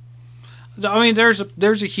 Like, I mean, there's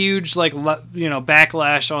a huge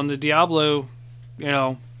backlash on the Diablo,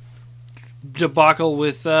 debacle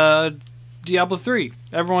with Diablo 3.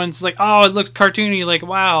 Everyone's like, oh, it looks cartoony. Like,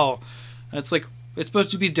 wow, it's like it's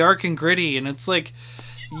supposed to be dark and gritty, and it's like,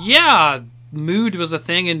 yeah. Mood was a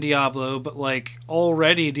thing in Diablo, but like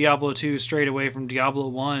already Diablo 2 strayed away from Diablo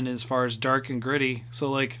 1 as far as dark and gritty.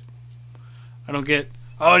 So like, I don't get,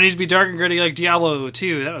 oh, it needs to be dark and gritty like Diablo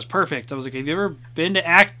 2. That was perfect. I was like, have you ever been to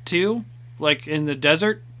Act 2? Like in the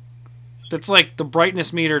desert? That's like the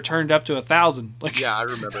brightness meter turned up to 1,000. Like, yeah, I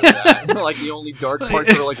remember that. Like the only dark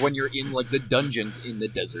parts are like when you're in like the dungeons in the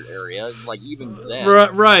desert area. And, like even then,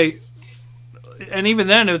 right. And even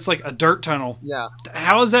then, it's like a dirt tunnel. Yeah.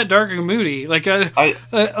 How is that dark and moody? Like,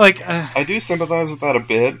 I do sympathize with that a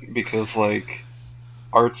bit because, like,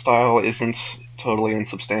 art style isn't totally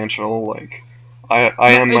insubstantial. Like, I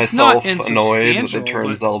am myself annoyed that they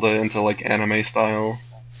turned Zelda into like anime style.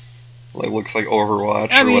 Like, looks like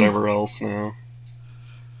Overwatch or whatever else now.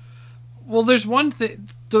 Well, there's one thing.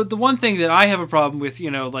 The one thing that I have a problem with,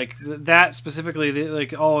 like that specifically,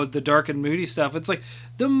 the dark and moody stuff. It's like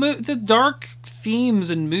the dark themes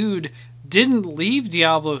and mood didn't leave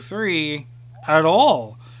Diablo 3 at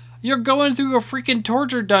all. You're going through a freaking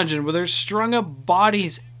torture dungeon where there's strung up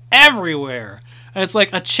bodies everywhere, and it's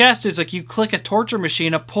like a chest is like you click a torture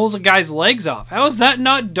machine, it pulls a guy's legs off. How is that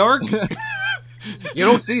not dark? You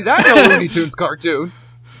don't see that in a Looney Tunes cartoon.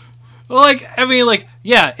 Like, I mean, like,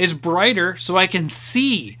 yeah, it's brighter so I can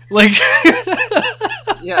see. Like,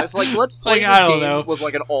 yeah, it's like, let's play this game with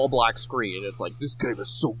like an all-black screen. It's like, this game is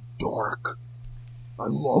so dark. I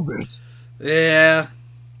love it. Yeah,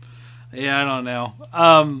 I don't know.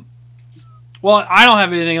 Well, I don't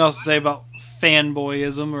have anything else to say about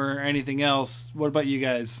fanboyism or anything else. What about you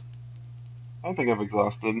guys? I think I've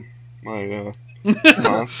exhausted my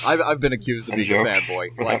I've been accused of being a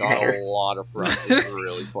fanboy, like on a lot of fronts. It's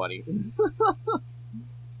really funny.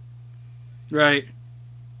 Right.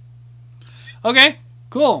 Okay.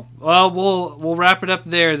 Cool. Well, we'll wrap it up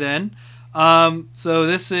there then. So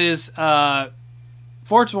this is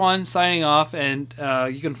Fortune signing off, and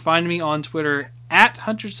you can find me on Twitter at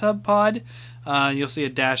HuntersHubPod. You'll see a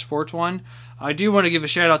 --Fortune. I do want to give a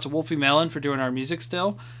shout out to Wolfie Melon for doing our music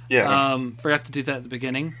still. Yeah. Forgot to do that at the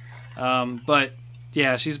beginning. But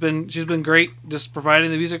yeah, she's been great, just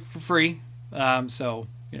providing the music for free. So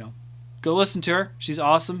go listen to her. She's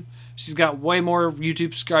awesome. She's got way more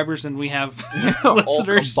YouTube subscribers than we have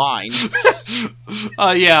listeners all combined.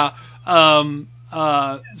 Yeah.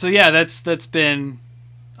 So yeah, that's been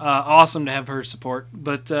awesome to have her support.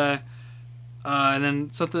 But and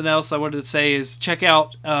then something else I wanted to say is check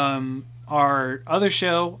out our other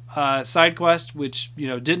show, SideQuest, which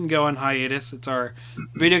didn't go on hiatus. It's our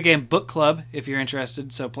video game book club, if you're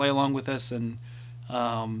interested. So play along with us and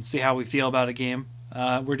see how we feel about a game.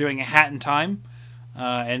 We're doing a Hat in Time,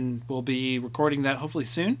 and we'll be recording that hopefully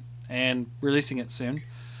soon and releasing it soon.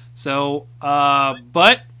 So, I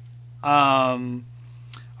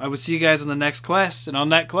will see you guys on the next quest. And on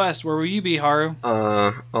that quest, where will you be, Haru?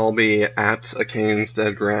 I'll be at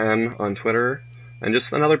ACanesDeadGran on Twitter. And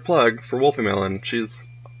just another plug for Wolfie Melon. She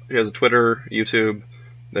has a Twitter, YouTube,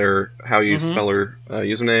 their how you spell her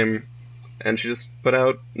username, and she just put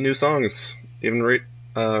out new songs, even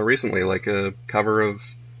recently, like a cover of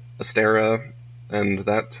Astera and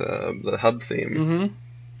that the Hub theme,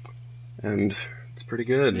 and it's pretty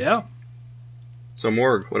good. Yeah. So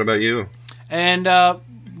Morg, what about you? And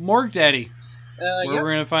Morg Daddy, where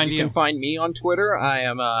we're gonna find you? You can find me on Twitter. I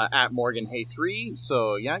am at MorganHey3.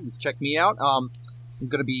 So yeah, you can check me out. I'm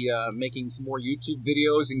going to be making some more YouTube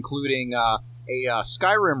videos, including a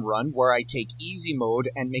Skyrim run where I take easy mode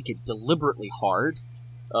and make it deliberately hard.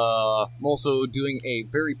 I'm also doing a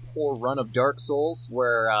very poor run of Dark Souls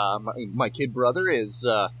where my kid brother is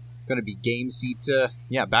going to be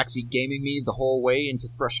backseat gaming me the whole way into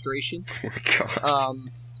frustration. Oh my god.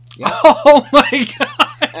 Oh my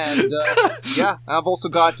god! And yeah, I've also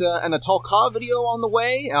got an Atal Ka video on the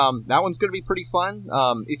way. That one's going to be pretty fun.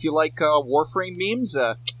 If you like Warframe memes,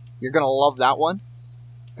 you're going to love that one.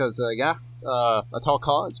 Because, yeah, Atal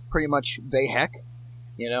Ka is pretty much Vahek,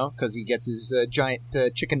 you know, because he gets his giant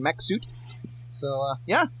chicken mech suit. So,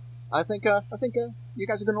 yeah, I think you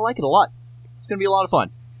guys are going to like it a lot. It's going to be a lot of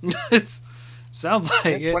fun. Sounds like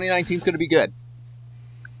it. 2019 is going to be good.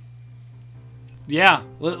 Yeah,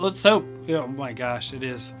 let's hope. Oh my gosh, it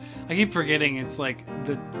is. I keep forgetting it's like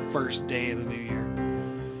the first day of the new year.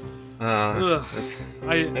 That's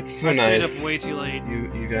so I stayed nice. up way too late.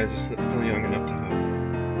 You guys are still young enough to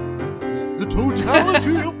hope. The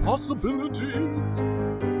totality of possibilities.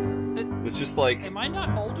 It's just like Am I not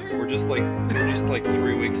older? we're just like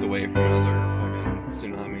 3 weeks away from another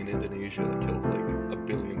fucking tsunami in Indonesia that kills like 1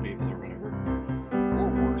 billion people or whatever. Or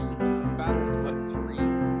worse.